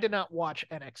I have. I did not watch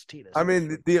NXT this I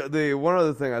mean, the one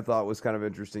other thing I thought was kind of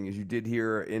interesting is you did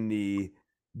hear in the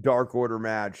Dark Order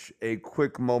match a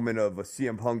quick moment of a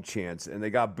CM Punk chance, and they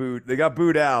got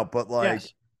booed out, but like,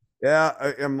 yes.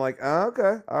 Yeah, I'm like, oh,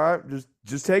 okay, all right,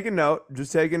 just take a note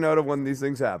of when these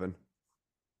things happen.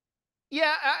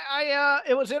 Yeah,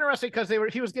 it was interesting because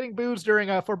he was getting boos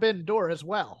during Forbidden Door as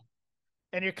well.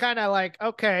 And you're kind of like,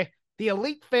 okay, the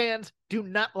elite fans do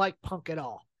not like Punk at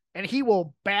all. And he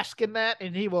will bask in that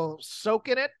and he will soak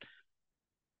in it.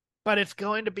 But it's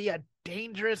going to be a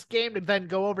dangerous game to then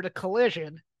go over to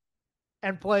Collision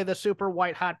and play the super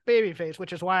white hot babyface,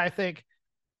 which is why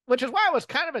I was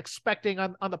kind of expecting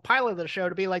on the pilot of the show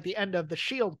to be like the end of the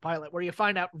Shield pilot, where you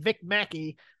find out Vic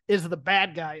Mackey is the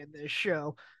bad guy in this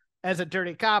show as a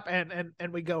dirty cop, and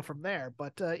we go from there.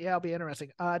 But yeah, it'll be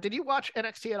interesting. Did you watch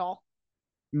NXT at all?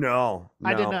 No.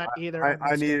 I did not either.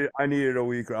 I needed a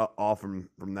week off from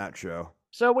that show.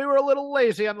 So we were a little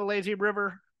lazy on the lazy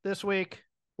river this week.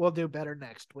 We'll do better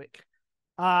next week.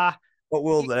 But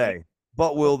will they?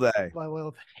 But will they?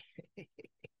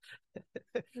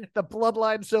 The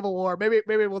Bloodline Civil War. Maybe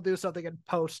we'll do something in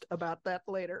post about that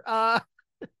later.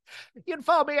 You can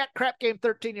follow me at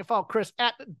CrapGame13. You can follow Chris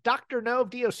at Dr.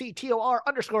 Nove,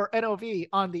 DOCTOR_NOV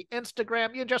on the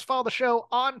Instagram. You can just follow the show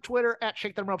on Twitter at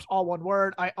Shake Them Ropes, all one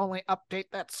word. I only update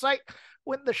that site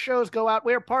when the shows go out.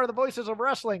 We are part of the Voices of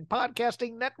Wrestling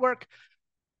Podcasting Network.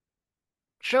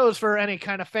 Shows for any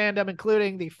kind of fandom,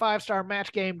 including the 5-Star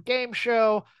Match Game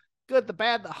show, Good, the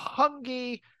Bad, the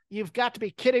Hungy, You've Got to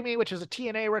Be Kidding Me, which is a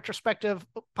TNA retrospective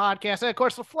podcast, and of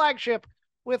course the flagship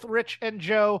with Rich and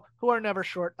Joe, who are never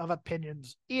short of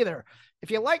opinions either.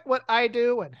 If you like what I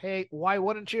do, and hey, why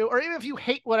wouldn't you? Or even if you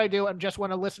hate what I do and just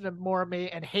want to listen to more of me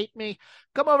and hate me,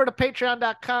 come over to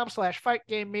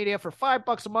patreon.com/fightgamemedia for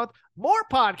 $5 a month. More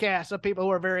podcasts of people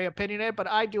who are very opinionated, but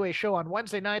I do a show on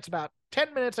Wednesday nights about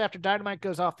 10 minutes after Dynamite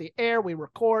goes off the air. We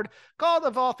record called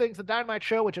Of All Things the Dynamite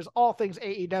Show, which is all things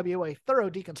AEW, a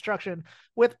thorough deconstruction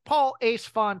with Paul Ace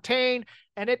Fontaine,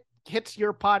 and it hits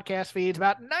your podcast feeds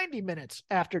about 90 minutes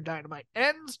after Dynamite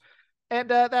ends. And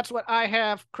that's what I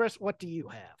have. Chris, what do you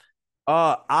have?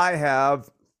 I have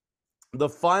the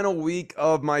final week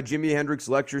of my Jimi Hendrix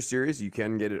lecture series. You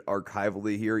can get it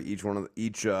archivally here. Each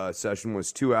session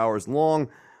was 2 hours long.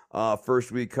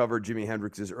 First week covered Jimi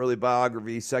Hendrix's early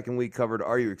biography. Second week covered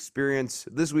Are You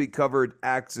Experienced? This week covered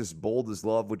Axis Bold as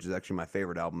Love, which is actually my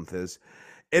favorite album of his.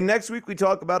 And next week we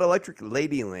talk about Electric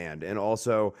Ladyland and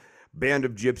also Band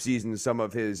of Gypsies and some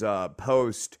of his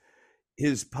post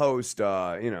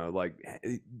like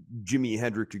Jimi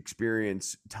Hendrix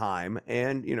experience time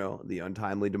and, the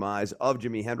untimely demise of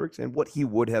Jimi Hendrix and what he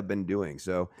would have been doing.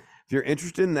 So if you're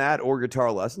interested in that or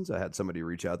guitar lessons, I had somebody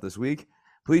reach out this week.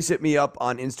 Please hit me up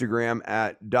on Instagram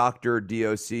at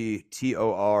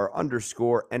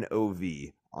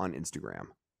DrDoctor_NOV on Instagram.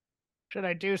 Should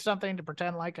I do something to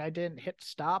pretend like I didn't hit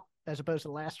stop as opposed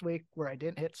to last week where I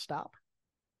didn't hit stop?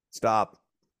 Stop.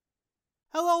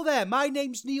 Hello there, my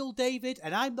name's Neil David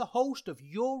and I'm the host of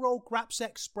Eurograps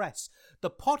Express, the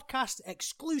podcast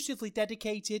exclusively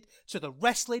dedicated to the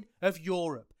wrestling of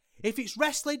Europe. If it's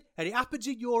wrestling and it happens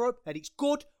in Europe and it's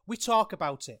good, we talk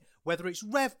about it. Whether it's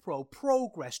Rev Pro,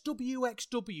 Progress,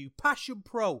 WXW, Passion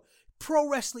Pro, Pro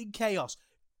Wrestling Chaos,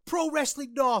 Pro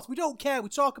Wrestling North, we don't care, we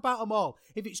talk about them all.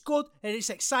 If it's good and it's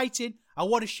exciting, I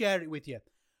want to share it with you.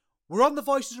 We're on the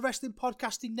Voices of Wrestling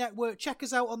Podcasting Network. Check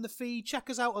us out on the feed. Check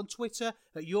us out on Twitter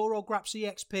at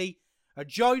EuroGrapsEXP. And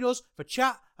join us for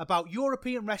chat about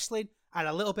European wrestling and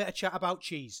a little bit of chat about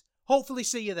cheese. Hopefully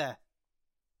see you there.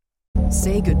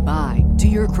 Say goodbye to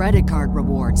your credit card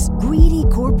rewards. Greedy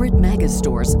corporate mega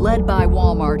stores, led by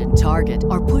Walmart and Target,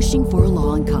 are pushing for a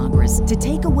law in Congress to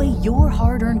take away your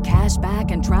hard-earned cash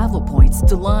back and travel points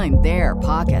to line their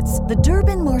pockets. The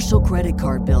Durbin-Marshall credit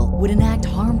card bill would enact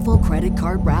harmful credit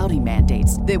card routing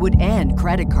mandates that would end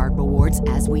credit card rewards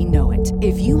as we know it.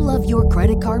 If you love your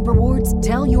credit card rewards,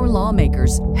 tell your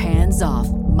lawmakers, hands off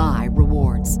my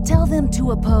rewards. Tell them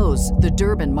to oppose the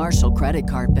Durbin-Marshall credit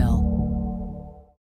card bill.